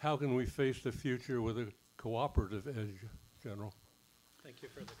 how can we face the future with a cooperative edge, General? Thank you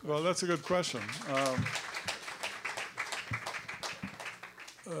for the question. Well, that's a good question.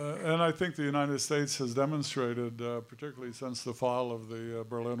 And I think the United States has demonstrated, particularly since the fall of the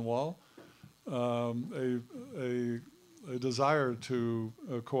Berlin Wall, a desire to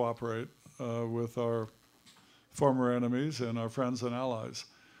cooperate with our former enemies and our friends and allies.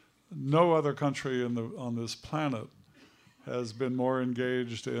 No other country on this planet has been more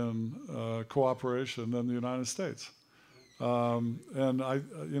engaged in cooperation than the United States. And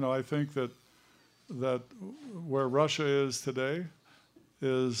I think that where Russia is today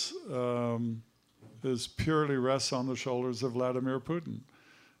is purely rests on the shoulders of Vladimir Putin.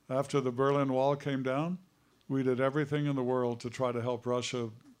 After the Berlin Wall came down, we did everything in the world to try to help Russia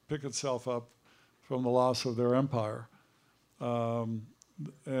pick itself up from the loss of their empire.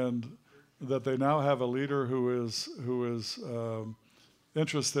 And that they now have a leader who is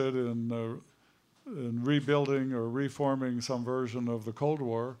interested in rebuilding or reforming some version of the Cold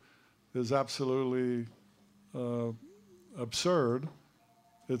War is absolutely absurd.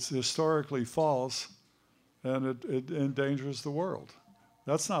 It's historically false, and it endangers the world.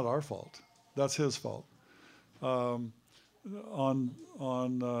 That's not our fault. That's his fault. In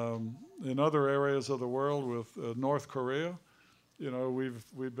other areas of the world with North Korea,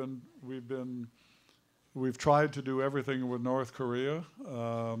 we've tried to do everything with North Korea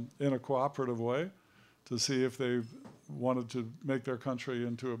in a cooperative way to see if they wanted to make their country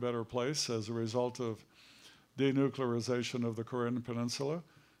into a better place as a result of denuclearization of the Korean Peninsula.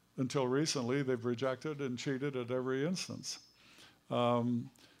 Until recently, they've rejected and cheated at every instance. And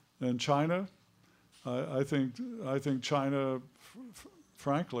China, I think China,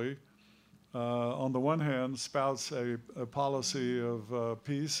 frankly, on the one hand, spouts a policy of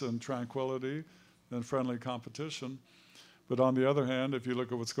peace and tranquility and friendly competition. But on the other hand, if you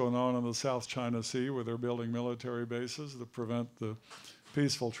look at what's going on in the South China Sea, where they're building military bases that prevent the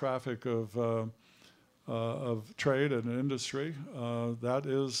peaceful traffic of trade and industry, that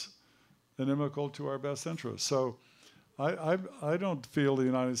is inimical to our best interests. So I don't feel the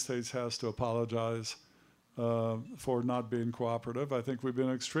United States has to apologize for not being cooperative. I think we've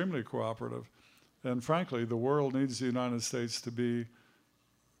been extremely cooperative. And frankly, the world needs the United States to be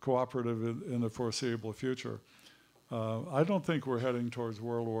cooperative in the foreseeable future. I don't think we're heading towards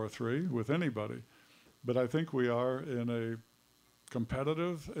World War III with anybody, but I think we are in a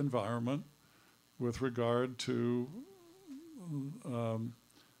competitive environment with regard to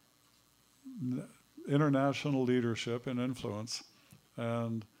international leadership and influence.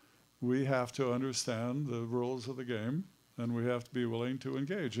 And we have to understand the rules of the game, and we have to be willing to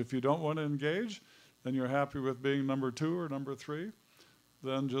engage. If you don't want to engage, and you're happy with being number 2 or number 3,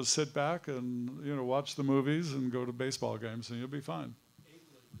 then just sit back and watch the movies and go to baseball games, and you'll be fine.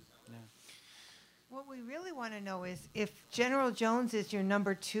 What we really want to know is if General Jones is your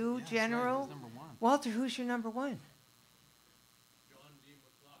number 2 general, Number 1. Walter, who's your number 1? John D.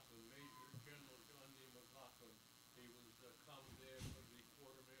 McLaughlin, Major General John D. McLaughlin. He was commander of the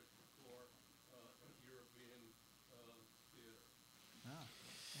Quartermaster Corps European Theater.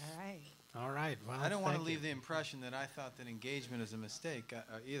 All right. All right. Well, I don't want to thank you. leave the impression that I thought that engagement is a mistake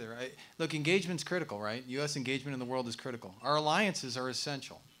either. Look, engagement's critical, right? U.S. engagement in the world is critical. Our alliances are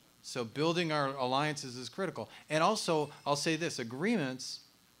essential. So building our alliances is critical. And also, I'll say this, agreements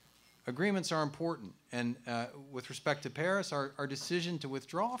are important. And with respect to Paris, our decision to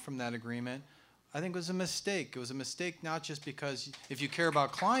withdraw from that agreement, I think was a mistake. It was a mistake not just because if you care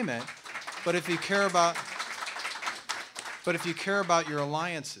about climate, but if you care about your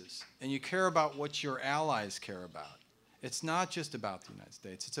alliances and you care about what your allies care about. It's not just about the United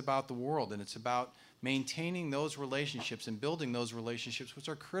States. It's about the world, and it's about maintaining those relationships and building those relationships, which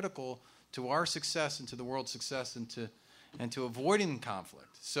are critical to our success and to the world's success and to avoiding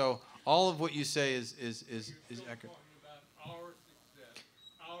conflict. So all of what you say is accurate. Talking about our success,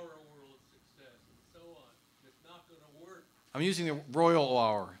 our world success, and so on. It's not going to work. I'm using the royal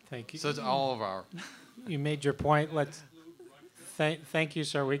hour. Thank you. So it's all of our. You made your point. Let's. Thank you,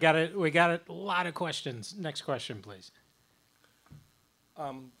 sir. We got a lot of questions. Next question, please.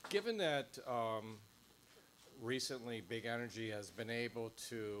 Given that recently Big Energy has been able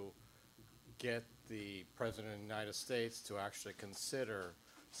to get the President of the United States to actually consider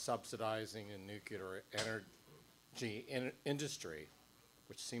subsidizing the nuclear energy industry,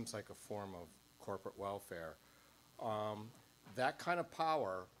 which seems like a form of corporate welfare, that kind of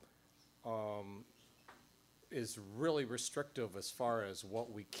power is really restrictive as far as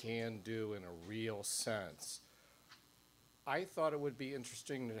what we can do in a real sense. I thought it would be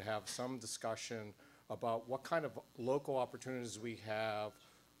interesting to have some discussion about what kind of local opportunities we have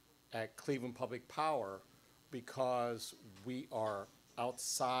at Cleveland Public Power, because we are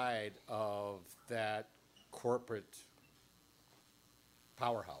outside of that corporate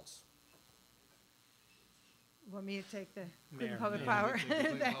powerhouse. Want me to take the Mayor, public Mayor, power?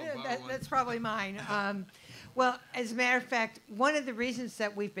 That's probably mine. Well, as a matter of fact, one of the reasons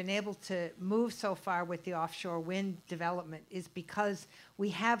that we've been able to move so far with the offshore wind development is because we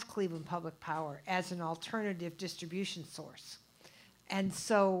have Cleveland Public Power as an alternative distribution source. And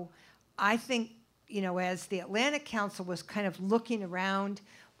so I think, as the Atlantic Council was kind of looking around,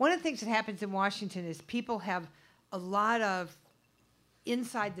 one of the things that happens in Washington is people have a lot of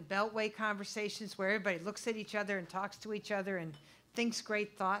inside the Beltway conversations where everybody looks at each other and talks to each other and thinks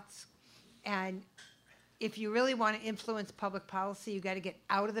great thoughts. And if you really want to influence public policy, you got to get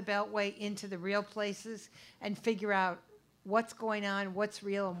out of the Beltway into the real places and figure out what's going on, what's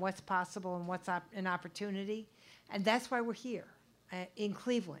real, and what's possible, and what's an opportunity. And that's why we're here in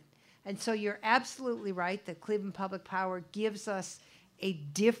Cleveland. And so you're absolutely right that Cleveland Public Power gives us a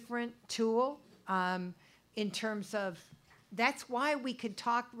different tool in terms of. That's why we could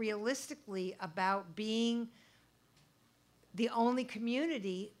talk realistically about being the only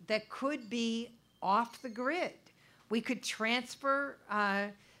community that could be off the grid. We could transfer,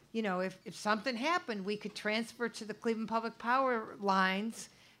 if something happened, we could transfer to the Cleveland Public Power lines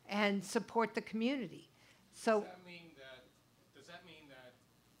and support the community. So Does that mean that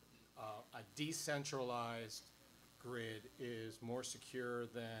a decentralized grid is more secure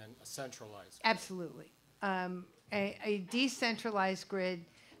than a centralized grid? absolutely. A decentralized grid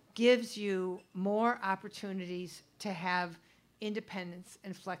gives you more opportunities to have independence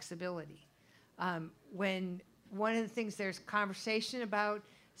and flexibility. When one of the things there's conversation about,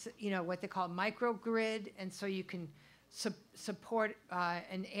 what they call microgrid, and so you can support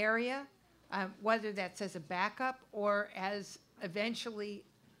an area, whether that's as a backup or as eventually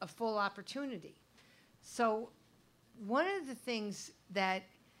a full opportunity. So one of the things that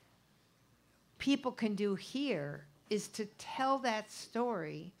people can do here is to tell that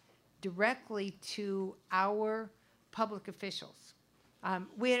story directly to our public officials.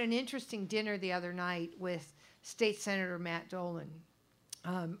 We had an interesting dinner the other night with State Senator Matt Dolan,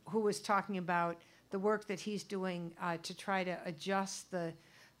 who was talking about the work that he's doing to try to adjust the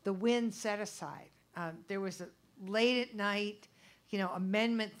wind set-aside. There was a late at night,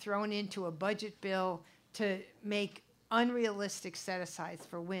 amendment thrown into a budget bill to make unrealistic set-asides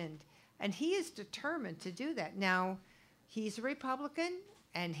for wind. And he is determined to do that. Now, he's a Republican,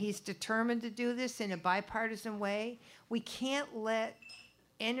 and he's determined to do this in a bipartisan way. We can't let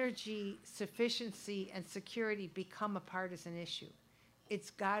energy sufficiency and security become a partisan issue. It's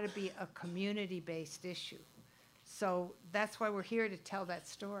got to be a community-based issue. So that's why we're here to tell that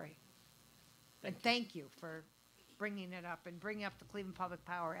story. And thank you for bringing it up and bringing up the Cleveland Public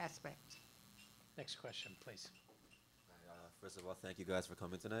Power aspect. Next question, please. First of all, thank you guys for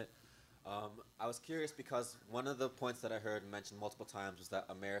coming tonight. I was curious because one of the points that I heard mentioned multiple times was that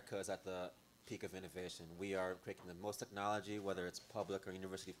America is at the peak of innovation. We are creating the most technology, whether it's public or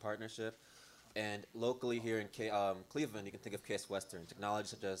university partnership. And locally here in Cleveland, you can think of Case Western, technology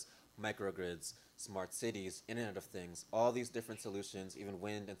such as microgrids, smart cities, Internet of Things, all these different solutions, even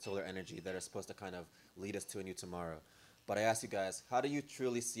wind and solar energy that are supposed to kind of lead us to a new tomorrow. But I ask you guys, how do you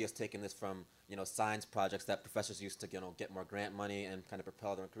truly see us taking this from, science projects that professors used to, get more grant money and kind of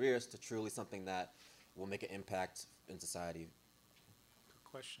propel their careers to truly something that will make an impact in society? Good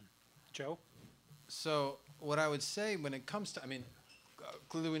question. Joe? So what I would say when it comes to,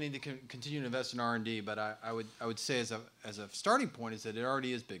 clearly we need to continue to invest in R&D, but I would say as a starting point is that it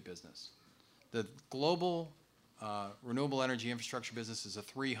already is big business. The global renewable energy infrastructure business is a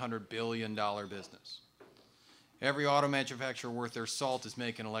 $300 billion business. Every auto manufacturer worth their salt is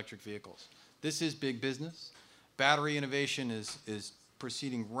making electric vehicles. This is big business. Battery innovation is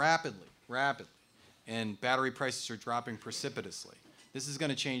proceeding rapidly, and battery prices are dropping precipitously. This is going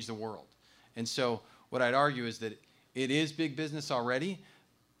to change the world. And so what I'd argue is that it is big business already,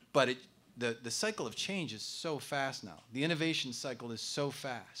 but the cycle of change is so fast now. The innovation cycle is so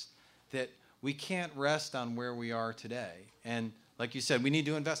fast that we can't rest on where we are today. And like you said, we need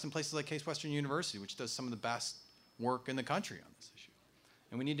to invest in places like Case Western University, which does some of the best work in the country on this issue.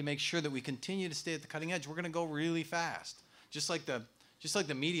 And we need to make sure that we continue to stay at the cutting edge. We're going to go really fast. Just like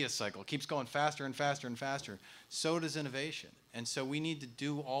the media cycle keeps going faster and faster and faster, so does innovation. And so we need to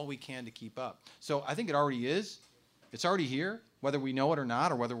do all we can to keep up. So I think it already is. It's already here, whether we know it or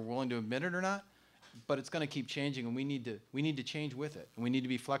not, or whether we're willing to admit it or not. But it's going to keep changing, and we need to change with it. And we need to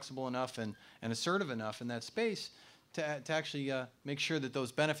be flexible enough and assertive enough in that space to actually make sure that those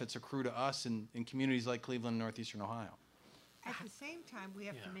benefits accrue to us in communities like Cleveland and northeastern Ohio. At the same time, we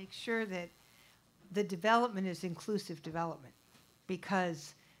have to make sure that the development is inclusive development,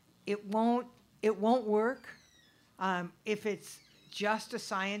 because it won't work if it's just a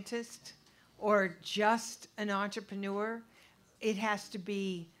scientist or just an entrepreneur. It has to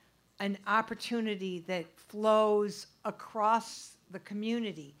be an opportunity that flows across the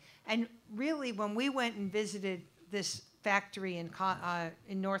community. And really, when we went and visited this factory in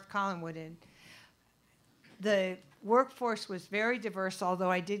North Collinwood, and the workforce was very diverse,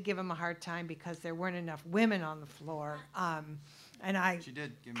 although I did give them a hard time because there weren't enough women on the floor. She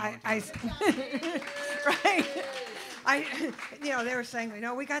did give me a hard time. Right. They were saying,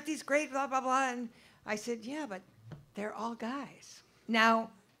 we got these great blah, blah, blah. And I said, yeah, but they're all guys. Now,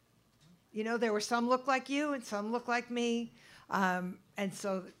 there were some look like you and some look like me. And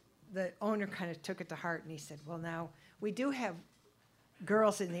so the owner kind of took it to heart, and he said, well, now, we do have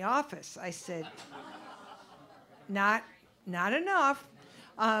girls in the office. I said, not enough.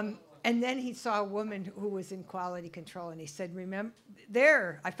 And then he saw a woman who was in quality control, and he said, remember,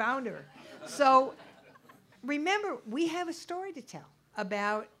 there, I found her. So remember, we have a story to tell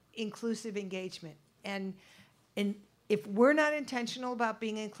about inclusive engagement. And if we're not intentional about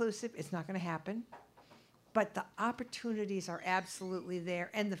being inclusive, it's not going to happen. But the opportunities are absolutely there.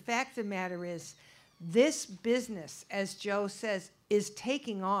 And the fact of the matter is, this business, as Joe says, is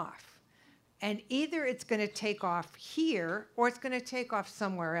taking off. And either it's going to take off here or it's going to take off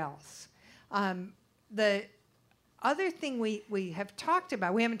somewhere else. The other thing we have talked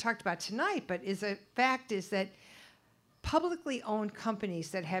about, we haven't talked about tonight, but is a fact is that publicly owned companies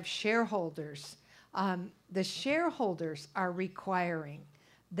that have shareholders, the shareholders are requiring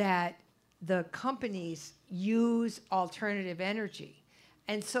that the companies use alternative energy.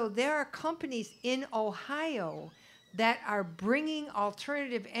 And so there are companies in Ohio that are bringing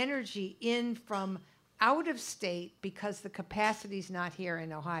alternative energy in from out of state because the capacity is not here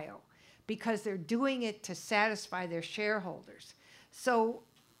in Ohio, because they're doing it to satisfy their shareholders. So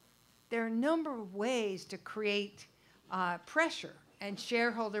there are a number of ways to create pressure, and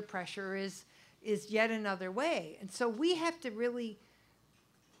shareholder pressure is yet another way. And so we have to really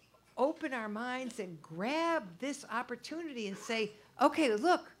open our minds and grab this opportunity and say, okay,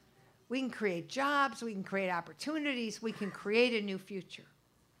 look, we can create jobs, we can create opportunities, we can create a new future.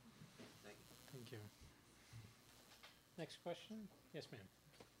 Thank you. Next question? Yes, ma'am.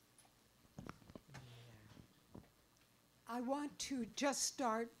 I want to just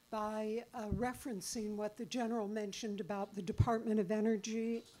start by referencing what the General mentioned about the Department of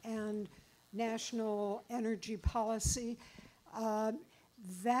Energy and national energy policy.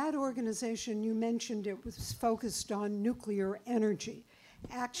 That organization, you mentioned it was focused on nuclear energy.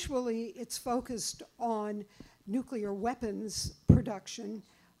 Actually, it's focused on nuclear weapons production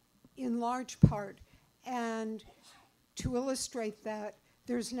in large part. And to illustrate that,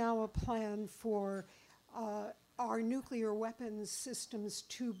 there's now a plan for our nuclear weapons systems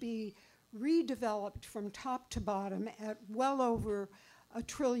to be redeveloped from top to bottom at well over $1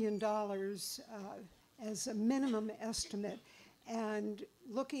 trillion as a minimum estimate. and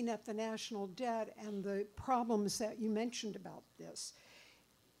looking at the national debt and the problems that you mentioned about this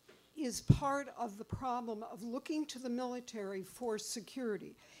is part of the problem of looking to the military for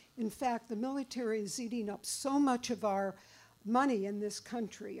security. In fact, the military is eating up so much of our money in this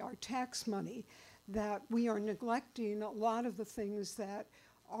country, our tax money, that we are neglecting a lot of the things that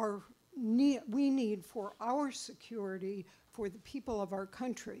we need for our security, for the people of our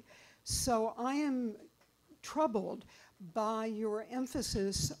country. So I am troubled by your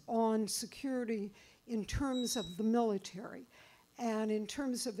emphasis on security in terms of the military. And in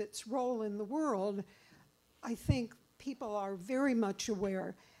terms of its role in the world, I think people are very much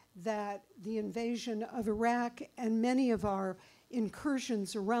aware that the invasion of Iraq and many of our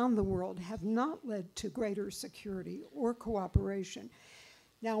incursions around the world have not led to greater security or cooperation.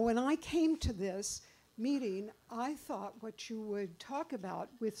 Now, when I came to this meeting, I thought what you would talk about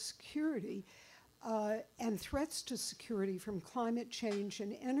with security and threats to security from climate change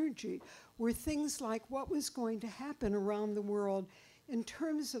and energy were things like what was going to happen around the world in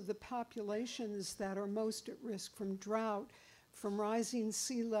terms of the populations that are most at risk from drought, from rising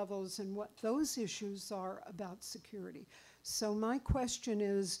sea levels, and what those issues are about security. So my question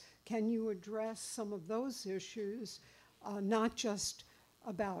is, can you address some of those issues, not just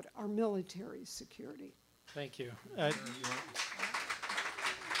about our military security? Thank you.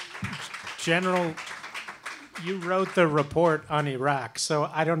 General, you wrote the report on Iraq, so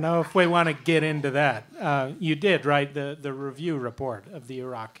I don't know if we want to get into that. You did, right, the review report of the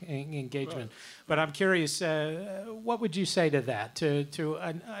Iraq engagement. Right. But I'm curious, what would you say to that, to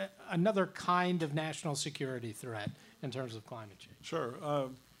another kind of national security threat in terms of climate change? Sure.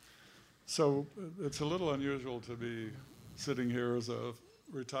 So it's a little unusual to be sitting here as a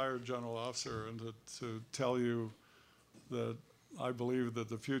retired general officer and to tell you that I believe that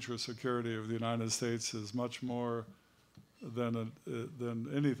the future security of the United States is much more than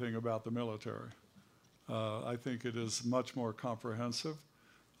anything about the military. I think it is much more comprehensive.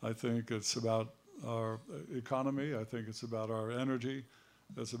 I think it's about our economy. I think it's about our energy.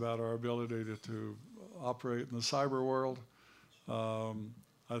 It's about our ability to operate in the cyber world.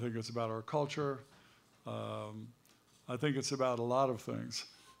 I think it's about our culture. I think it's about a lot of things.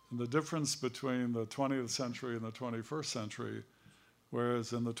 And the difference between the 20th century and the 21st century,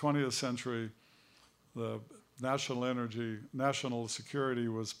 whereas in the 20th century, the national security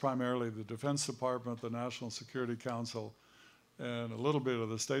was primarily the Defense Department, the National Security Council, and a little bit of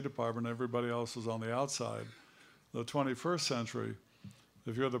the State Department. Everybody else was on the outside. The 21st century,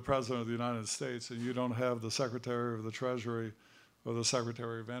 if you're the President of the United States and you don't have the Secretary of the Treasury or the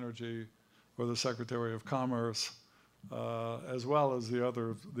Secretary of Energy or the Secretary of Commerce, as well as the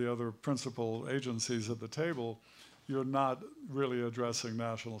other principal agencies at the table, you're not really addressing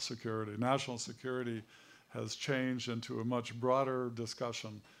national security. National security has changed into a much broader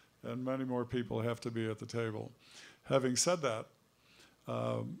discussion, and many more people have to be at the table. Having said that,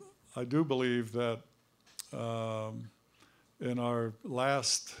 I do believe that in our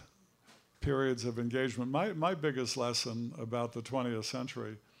last periods of engagement, my biggest lesson about the 20th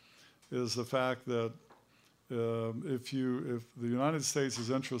century is the fact that if the United States is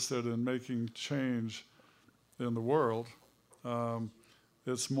interested in making change in the world,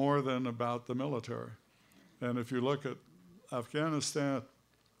 it's more than about the military. And if you look at Afghanistan,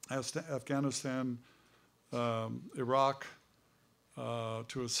 Iraq,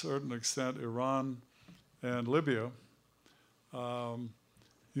 to a certain extent Iran, and Libya,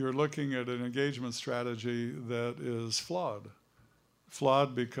 you're looking at an engagement strategy that is flawed.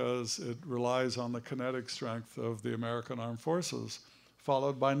 Flawed because it relies on the kinetic strength of the American armed forces,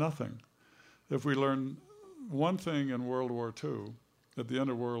 followed by nothing. If we learn one thing in World War II, at the end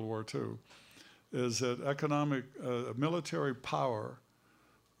of World War II, is that military power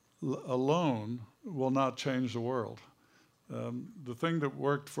alone will not change the world. The thing that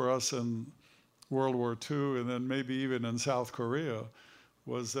worked for us in World War II and then maybe even in South Korea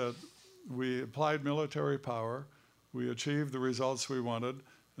was that we applied military power, we achieved the results we wanted,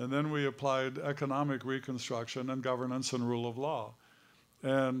 and then we applied economic reconstruction and governance and rule of law.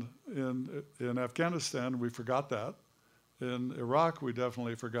 And in Afghanistan, we forgot that. In Iraq, we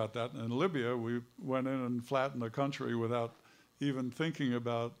definitely forgot that. In Libya, we went in and flattened the country without even thinking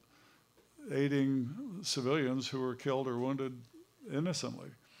about aiding civilians who were killed or wounded innocently.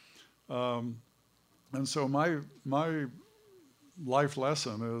 And so my life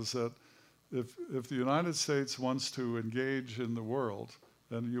lesson is that if the United States wants to engage in the world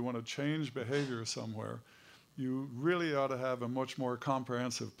and you want to change behavior somewhere, you really ought to have a much more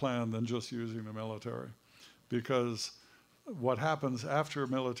comprehensive plan than just using the military. Because what happens after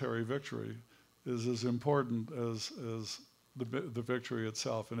military victory is as important as the victory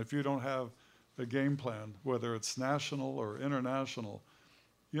itself. And if you don't have a game plan, whether it's national or international,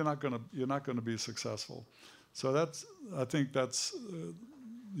 you're not gonna be successful. So I think that's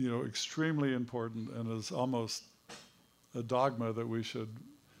extremely important, and is almost a dogma that we should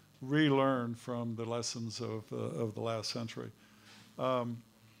relearn from the lessons of the last century.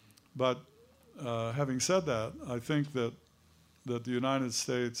 But having said that, I think that the United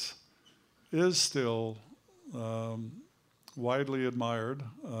States is still widely admired,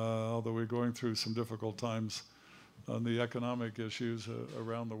 although we're going through some difficult times on the economic issues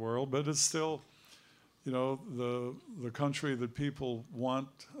around the world. But it's still, the country that people want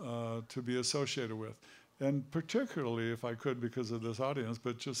to be associated with. And particularly, if I could, because of this audience,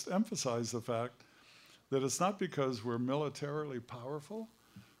 but just emphasize the fact that it's not because we're militarily powerful,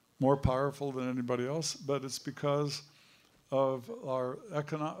 more powerful than anybody else, but it's because of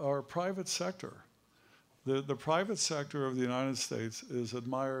our private sector. The private sector of the United States is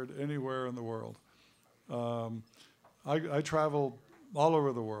admired anywhere in the world. I travel all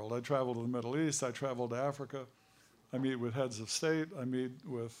over the world. I travel to the Middle East. I travel to Africa. I meet with heads of state. I meet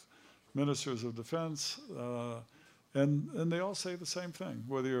with ministers of defense. And they all say the same thing.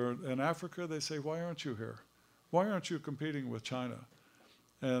 Whether you're in Africa, they say, why aren't you here? Why aren't you competing with China?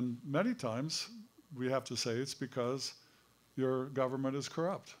 And many times we have to say it's because your government is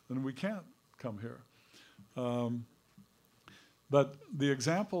corrupt and we can't come here. But the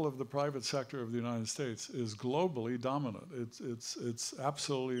example of the private sector of the United States is globally dominant. It's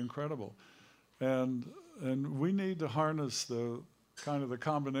absolutely incredible. And we need to harness the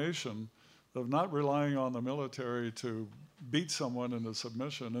combination of not relying on the military to beat someone into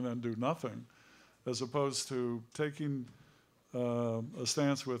submission and then do nothing, as opposed to taking a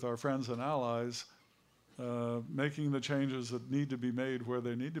stance with our friends and allies, making the changes that need to be made where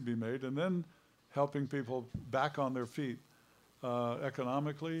they need to be made, and then helping people back on their feet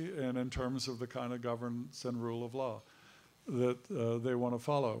economically and in terms of the kind of governance and rule of law that they want to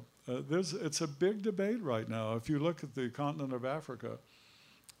follow. It's a big debate right now. If you look at the continent of Africa,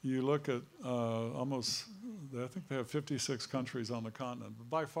 you look at I think they have 56 countries on the continent, but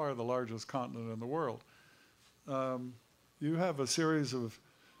by far the largest continent in the world. You have a series of,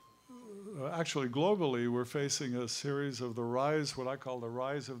 actually globally, we're facing a series of what I call the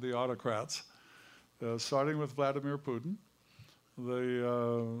rise of the autocrats, starting with Vladimir Putin.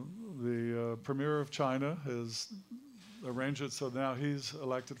 The premier of China has arranged it so now he's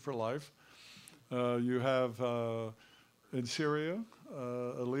elected for life. You have in Syria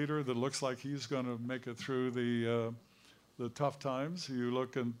a leader that looks like he's going to make it through the tough times. You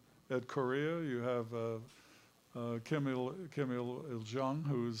look at Korea, you have Kim Il-jung,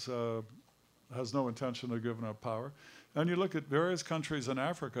 who has no intention of giving up power. And you look at various countries in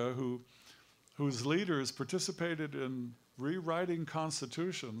Africa whose leaders participated in rewriting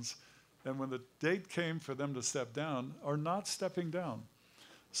constitutions, and when the date came for them to step down, are not stepping down.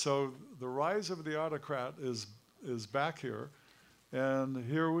 So the rise of the autocrat is back here, and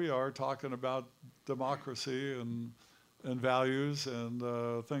here we are talking about democracy and values and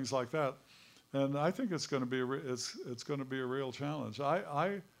things like that. And I think it's going to be a real challenge.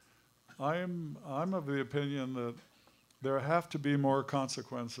 I'm of the opinion that there have to be more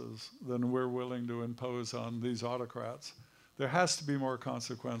consequences than we're willing to impose on these autocrats. There has to be more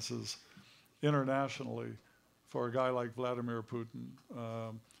consequences internationally for a guy like Vladimir Putin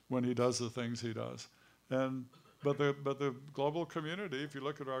when he does the things he does. But the global community, if you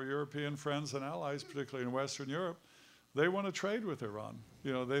look at our European friends and allies, particularly in Western Europe, they want to trade with Iran.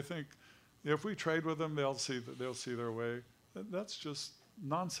 They think if we trade with them, they'll see their way. That's just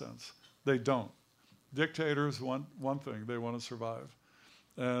nonsense. They don't. Dictators want one thing: they want to survive,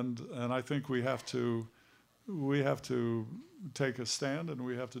 and I think we have to take a stand, and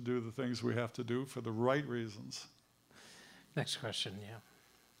we have to do the things we have to do for the right reasons. Next question, yeah.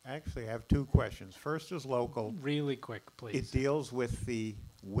 Actually, I have two questions. First is local. Really quick, please. It deals with the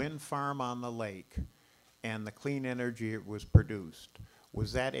wind farm on the lake and the clean energy it was produced.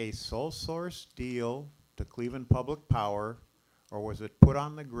 Was that a sole source deal to Cleveland Public Power, or was it put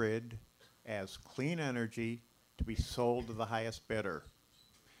on the grid as clean energy to be sold to the highest bidder?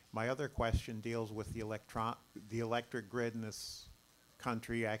 My other question deals with the electric grid in this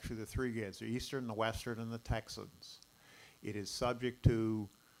country, actually the three grids, the Eastern, the Western, and the Texans. It is subject to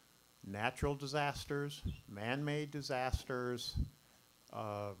natural disasters, man-made disasters,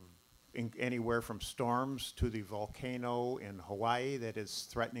 anywhere from storms to the volcano in Hawaii that is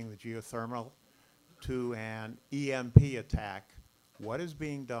threatening the geothermal, to an EMP attack. What is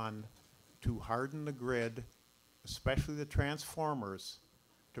being done to harden the grid, especially the transformers,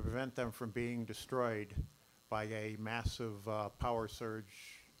 to prevent them from being destroyed by a massive power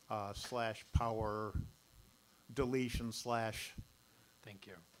surge slash power deletion slash Thank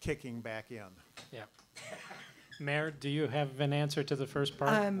you. kicking back in. Yeah. Mayor, do you have an answer to the first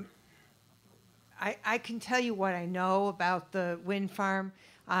part? I can tell you what I know about the wind farm.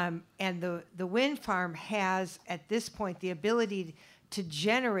 And the wind farm has, at this point, the ability to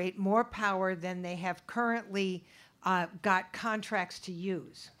generate more power than they have currently got contracts to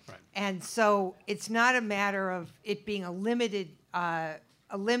use. Right. And so it's not a matter of it being a limited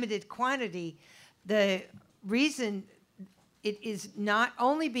quantity. The reason it is not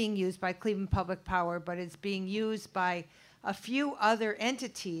only being used by Cleveland Public Power, but it's being used by a few other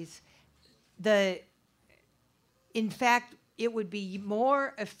entities. In fact, it would be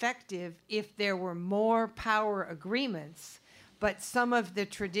more effective if there were more power agreements, but some of the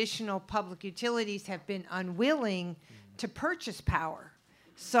traditional public utilities have been unwilling to purchase power.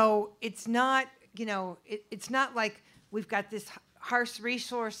 So it's not, it's not like we've got this harsh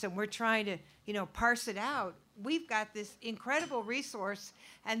resource and we're trying to, parse it out. We've got this incredible resource,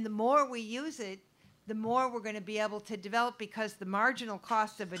 and the more we use it, the more we're going to be able to develop, because the marginal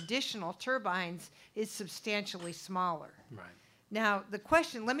cost of additional turbines is substantially smaller. Right. Now, the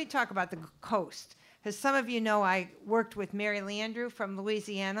question, let me talk about the coast. As some of you know, I worked with Mary Leandrew from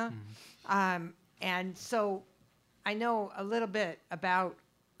Louisiana. And so I know a little bit about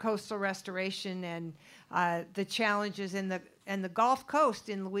coastal restoration and the challenges in the Gulf Coast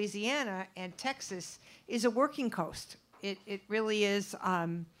in Louisiana and Texas is a working coast. It really is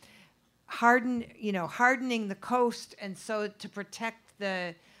hardening the coast, and so to protect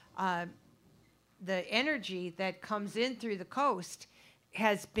the energy that comes in through the coast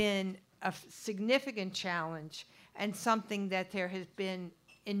has been a significant challenge, and something that there has been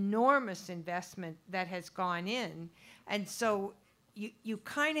enormous investment that has gone in. And so you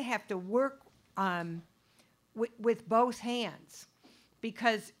kind of have to work with both hands,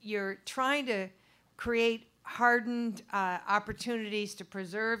 because you're trying to create hardened opportunities to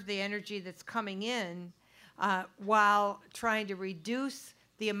preserve the energy that's coming in while trying to reduce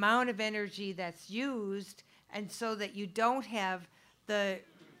the amount of energy that's used, and so that you don't have the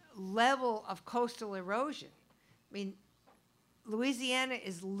level of coastal erosion. I mean, Louisiana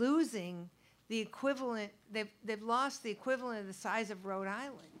is losing the equivalent, they've lost the equivalent of the size of Rhode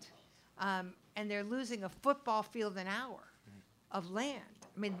Island. And they're losing a football field an hour of land.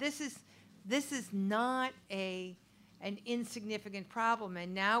 I mean, this is not an insignificant problem,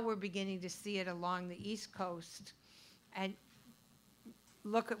 and now we're beginning to see it along the East Coast. And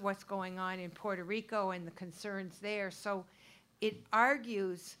look at what's going on in Puerto Rico and the concerns there. So it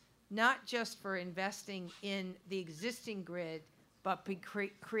argues not just for investing in the existing grid, but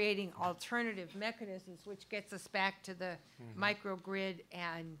creating alternative mechanisms, which gets us back to the microgrid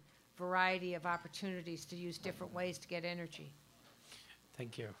and variety of opportunities to use different ways to get energy.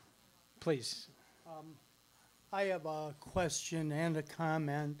 Thank you. Please. I have a question and a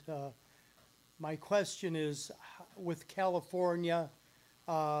comment. My question is, with California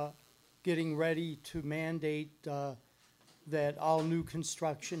getting ready to mandate that all new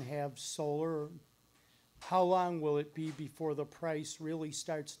construction have solar, how long will it be before the price really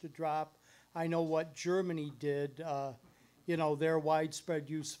starts to drop? I know what Germany did, their widespread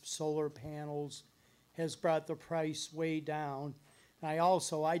use of solar panels has brought the price way down. And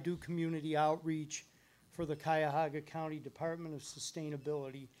I do community outreach for the Cuyahoga County Department of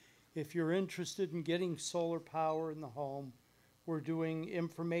Sustainability. If you're interested in getting solar power in the home, we're doing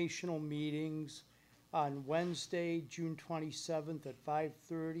informational meetings on Wednesday, June 27th at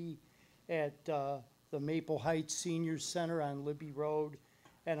 5:30 at the Maple Heights Senior Center on Libby Road,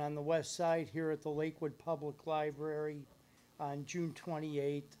 and on the west side here at the Lakewood Public Library on June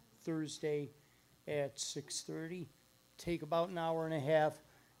 28th, Thursday at 6:30. Take about an hour and a half.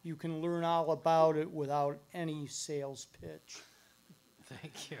 You can learn all about it without any sales pitch.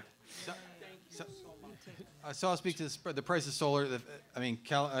 Thank you. So I'll speak to the price of solar.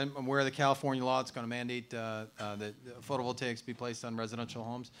 I'm aware of the California law. It's going to mandate that photovoltaics be placed on residential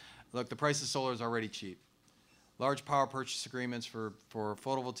homes. Look, the price of solar is already cheap. Large power purchase agreements for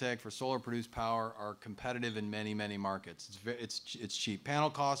photovoltaic, for solar-produced power, are competitive in many, many markets. It's cheap. Panel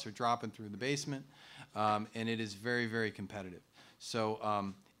costs are dropping through the basement, and it is very, very competitive.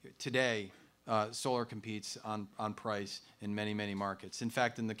 So today, solar competes on price in many, many markets. In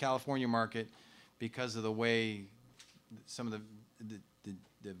fact, in the California market, because of the way some of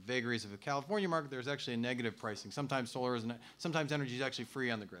the vagaries of the California market, there's actually a negative pricing. Sometimes sometimes energy is actually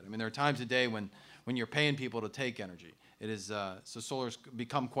free on the grid. I mean, there are times a day when you're paying people to take energy. It is so solar's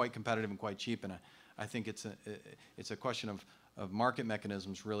become quite competitive and quite cheap, and I think it's a question of market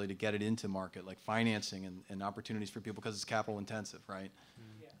mechanisms really to get it into market, like financing and opportunities for people because it's capital intensive, right?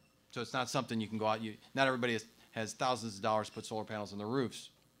 Yeah. So it's not something you can go out, not everybody has thousands of dollars to put solar panels on their roofs,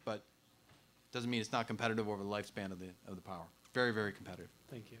 but doesn't mean it's not competitive over the lifespan of the power. Very, very competitive.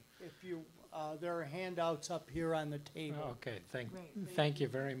 Thank you. If you, there are handouts up here on the table. Okay, thank you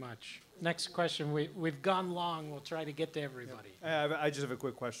very much. Next question, we've gone long, we'll try to get to everybody. I just have a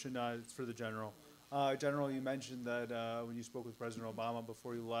quick question. It's for the General. General, you mentioned that when you spoke with President Obama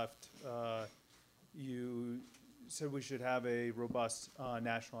before you left, you said we should have a robust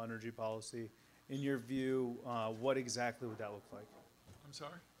national energy policy. In your view, what exactly would that look like? I'm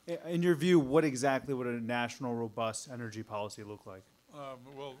sorry? In your view, what exactly would a national robust energy policy look like?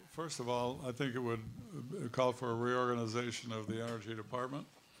 Well, first of all, I think it would call for a reorganization of the Energy Department,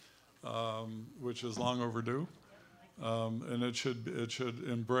 which is long overdue, and it should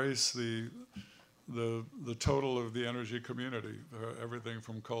embrace the total of the energy community, everything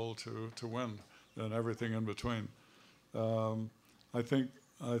from coal to wind and everything in between. I think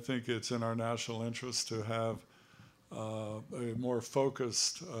it's in our national interest to have a more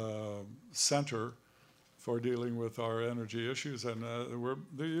focused center for dealing with our energy issues, and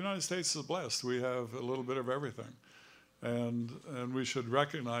the United States is blessed. We have a little bit of everything, and we should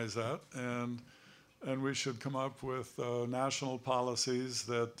recognize that, and we should come up with national policies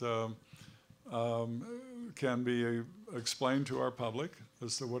that can be explained to our public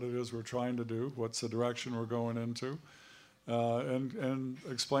as to what it is we're trying to do, what's the direction we're going into, and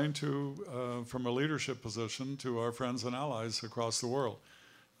explain to, from a leadership position, to our friends and allies across the world.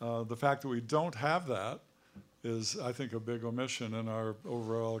 The fact that we don't have that is, I think, a big omission in our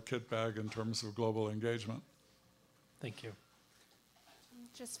overall kit bag in terms of global engagement. Thank you.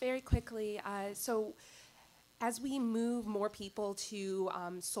 Just very quickly, so as we move more people to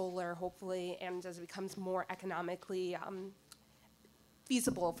solar, hopefully, and as it becomes more economically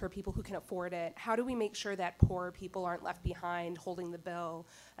feasible for people who can afford it, how do we make sure that poor people aren't left behind holding the bill,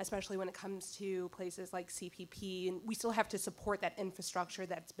 especially when it comes to places like CPP? And we still have to support that infrastructure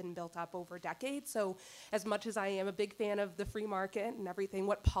that's been built up over decades. So as much as I am a big fan of the free market and everything,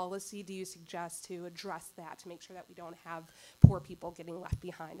 what policy do you suggest to address that, to make sure that we don't have poor people getting left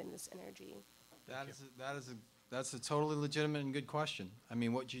behind in this energy? That's a totally legitimate and good question. I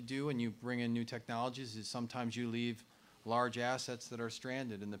mean, what you do when you bring in new technologies is sometimes you leave large assets that are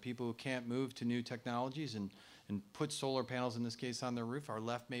stranded, and the people who can't move to new technologies and put solar panels, in this case, on their roof are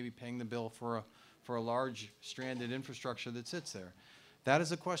left maybe paying the bill for a large stranded infrastructure that sits there. That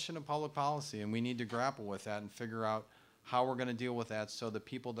is a question of public policy, and we need to grapple with that and figure out how we're going to deal with that so the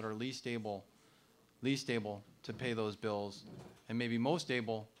people that are least able to pay those bills and maybe most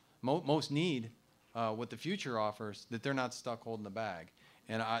need what the future offers, that they're not stuck holding the bag.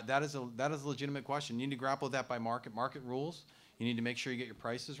 And that is a legitimate question. You need to grapple with that by market rules. You need to make sure you get your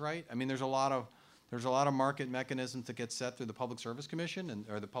prices right. I mean, there's a lot of market mechanisms that get set through the Public Service Commission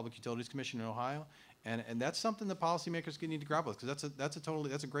or the Public Utilities Commission in Ohio, and that's something that policymakers need to grapple with, because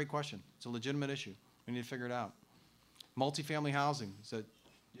that's a great question. It's a legitimate issue. We need to figure it out. Multifamily housing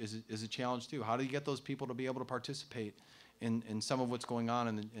is a challenge too. How do you get those people to be able to participate in some of what's going on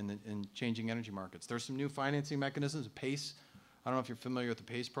in changing energy markets? There's some new financing mechanisms, PACE. I don't know if you're familiar with the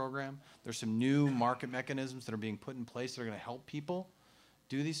PACE program. There's some new market mechanisms that are being put in place that are going to help people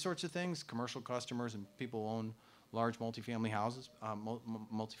do these sorts of things, commercial customers and people who own large multifamily houses,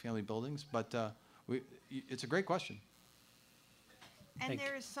 multifamily buildings. But it's a great question. And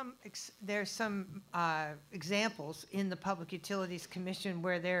there's some examples in the Public Utilities Commission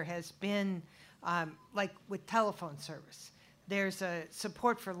where there has been, like with telephone service, there's a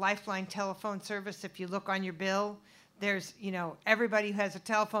support for Lifeline telephone service. If you look on your bill, there's, everybody who has a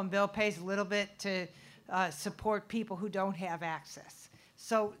telephone bill pays a little bit to support people who don't have access.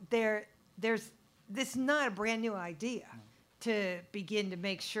 So this is not a brand new idea to begin to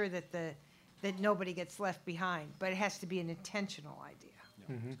make sure that that nobody gets left behind, but it has to be an intentional idea. Yeah,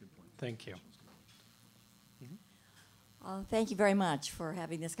 that's a good point. Thank you. Thank you very much for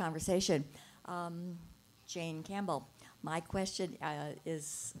having this conversation. Jane Campbell, my question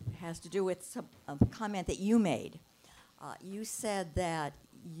has to do with a comment that you made. You said that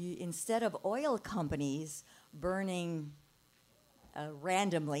instead of oil companies burning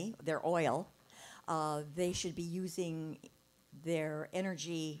randomly their oil, they should be using their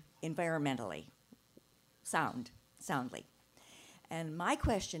energy environmentally, soundly. And my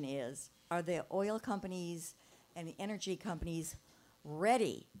question is, are the oil companies and the energy companies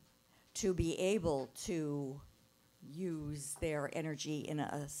ready to be able to use their energy in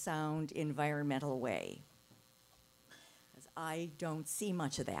a sound environmental way? I don't see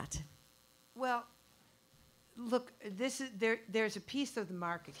much of that. Well, look, there's a piece of the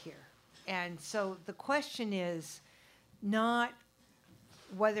market here. And so the question is not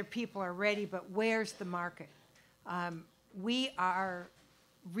whether people are ready, but where's the market? We are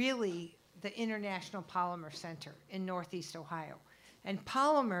really the International Polymer Center in Northeast Ohio. And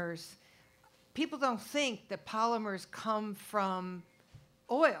polymers, people don't think that polymers come from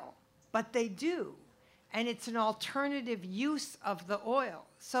oil, but they do. And it's an alternative use of the oil.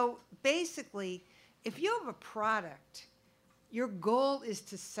 So basically, if you have a product, your goal is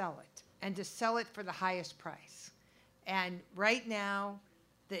to sell it, and to sell it for the highest price. And right now,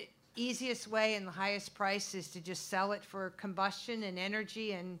 the easiest way and the highest price is to just sell it for combustion and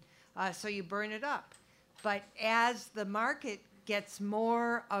energy, and so you burn it up. But as the market gets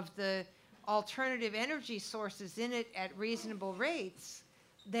more of the alternative energy sources in it at reasonable rates,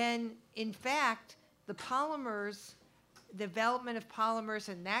 then in fact, the polymers, development of polymers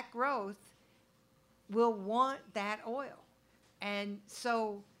and that growth will want that oil. And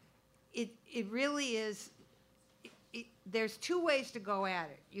so it really is, there's two ways to go at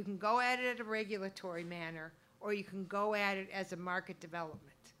it. You can go at it in a regulatory manner, or you can go at it as a market development.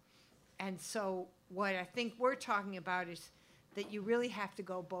 And so what I think we're talking about is that you really have to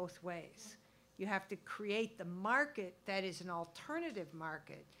go both ways. You have to create the market that is an alternative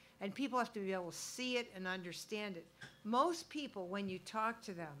market, and people have to be able to see it and understand it. Most people, when you talk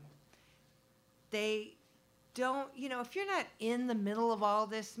to them, they don't, you know, if you're not in the middle of all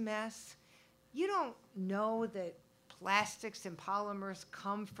this mess, you don't know that plastics and polymers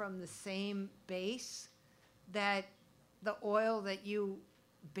come from the same base that the oil that you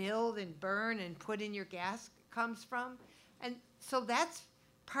build and burn and put in your gas comes from. And so that's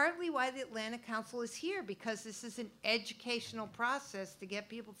partly why the Atlantic Council is here, because this is an educational process to get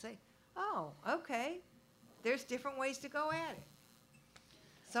people to say, oh, okay, there's different ways to go at it.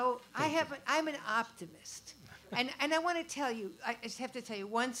 So I'm an optimist. And I want to tell you, I just have to tell you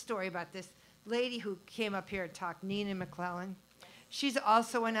one story about this lady who came up here and talked, Nina McClellan. She's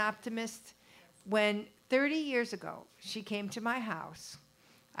also an optimist. When 30 years ago, she came to my house,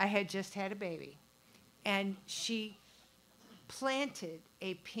 I had just had a baby, and she planted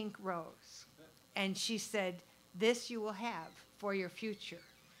a pink rose. And she said, this you will have for your future.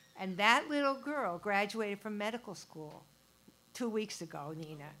 And that little girl graduated from medical school 2 weeks ago,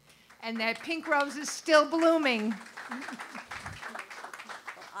 Nina. And that pink rose is still blooming.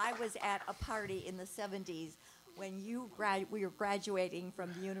 I was at a party in the 70s when we were graduating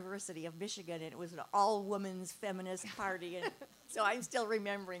from the University of Michigan, and it was an all-women's feminist party. And so I'm still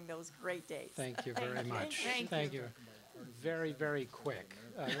remembering those great days. Thank you very much. Thank you. Very, very quick.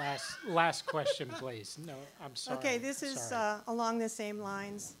 Last question, please. No, I'm sorry. Okay, this is along the same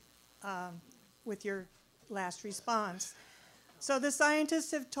lines with your last response. So the scientists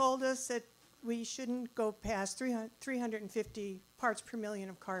have told us that we shouldn't go past 350 parts per million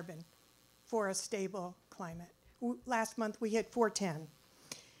of carbon for a stable climate. Last month we hit 410.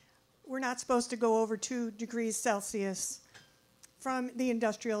 We're not supposed to go over 2 degrees Celsius. From the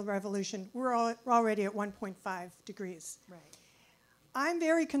Industrial Revolution, we're already at 1.5 degrees. Right. I'm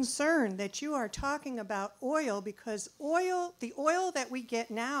very concerned that you are talking about oil, because the oil that we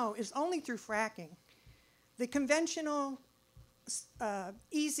get now is only through fracking. The conventional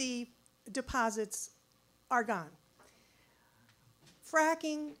easy deposits are gone.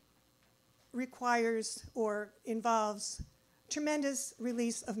 Fracking requires or involves tremendous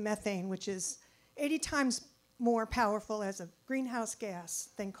release of methane, which is 80 times more powerful as a greenhouse gas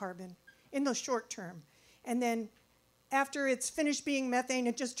than carbon in the short term. And then after it's finished being methane,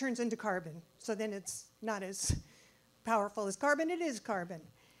 it just turns into carbon. So then it's not as powerful as carbon, it is carbon.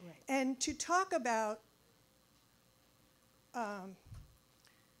 Right. And to talk about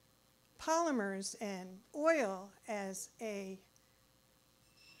polymers and oil as a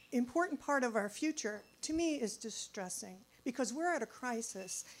important part of our future, to me, is distressing, because we're at a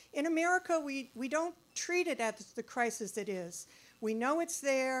crisis. In America, we don't treat it as the crisis it is. We know it's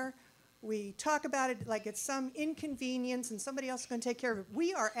there. We talk about it like it's some inconvenience and somebody else is going to take care of it.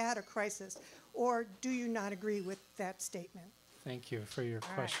 We are at a crisis. Or do you not agree with that statement? Thank you for your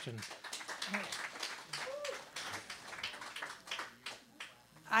question.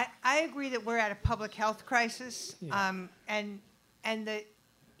 I agree that we're at a public health crisis, Yeah. and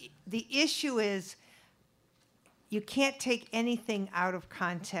the issue is you can't take anything out of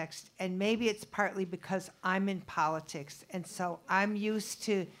context, and maybe it's partly because I'm in politics, and so I'm used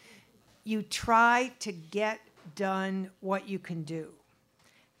to, you try to get done what you can do.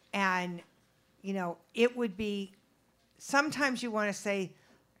 And, you know, it would be, sometimes you want to say,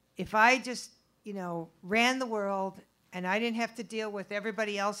 if I just, you know, ran the world and I didn't have to deal with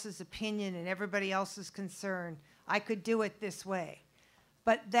everybody else's opinion and everybody else's concern, I could do it this way.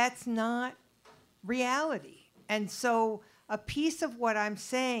 But that's not reality. And so a piece of what I'm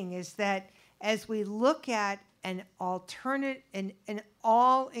saying is that as we look at an alternate, an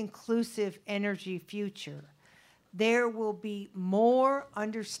all-inclusive energy future, there will be more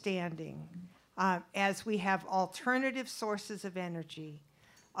understanding as we have alternative sources of energy,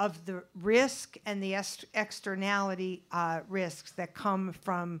 of the risk and the externality risks that come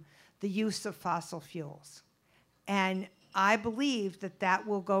from the use of fossil fuels. And I believe that that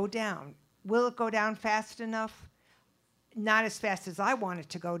will go down. Will it go down fast enough? Not as fast as I want it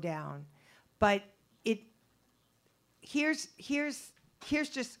to go down, but here's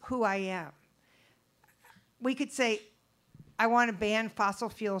just who I am. We could say, I want to ban fossil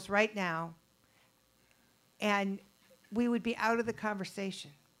fuels right now, and we would be out of the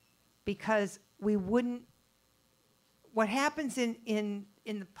conversation because we wouldn't. What happens in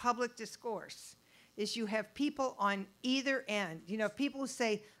the public discourse is you have people on either end. You know, people who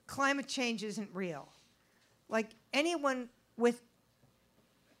say climate change isn't real. Like anyone with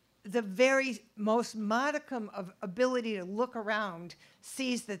the very most modicum of ability to look around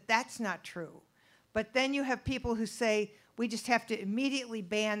sees that that's not true. But then you have people who say we just have to immediately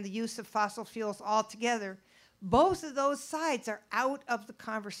ban the use of fossil fuels altogether. Both of those sides are out of the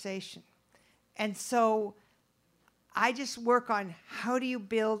conversation. And so I just work on how do you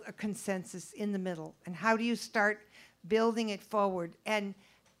build a consensus in the middle and how do you start building it forward. And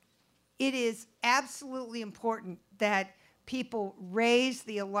it is absolutely important that people raise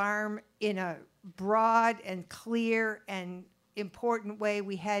the alarm in a broad and clear and important way.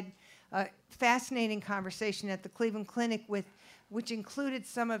 We had a fascinating conversation at the Cleveland Clinic which included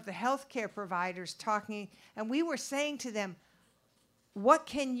some of the healthcare providers talking, and we were saying to them, what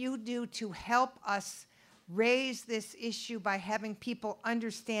can you do to help us raise this issue by having people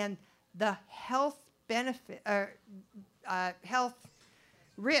understand the health benefit, health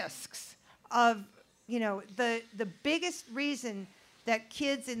risks of, you know, the biggest reason that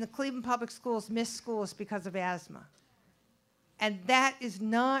kids in the Cleveland Public Schools miss school is because of asthma. And that is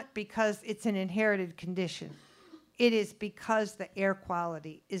not because it's an inherited condition. It is because the air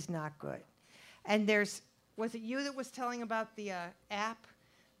quality is not good. And was it you that was telling about the app?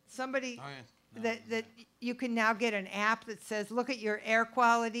 Somebody that you can now get an app that says, look at your air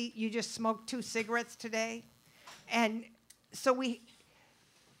quality, you just smoked 2 cigarettes today. And so we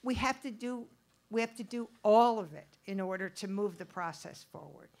have to do all of it in order to move the process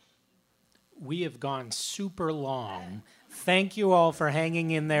forward. We have gone super long. Thank you all for hanging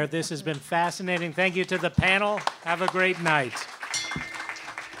in there. This has been fascinating. Thank you to the panel. Have a great night.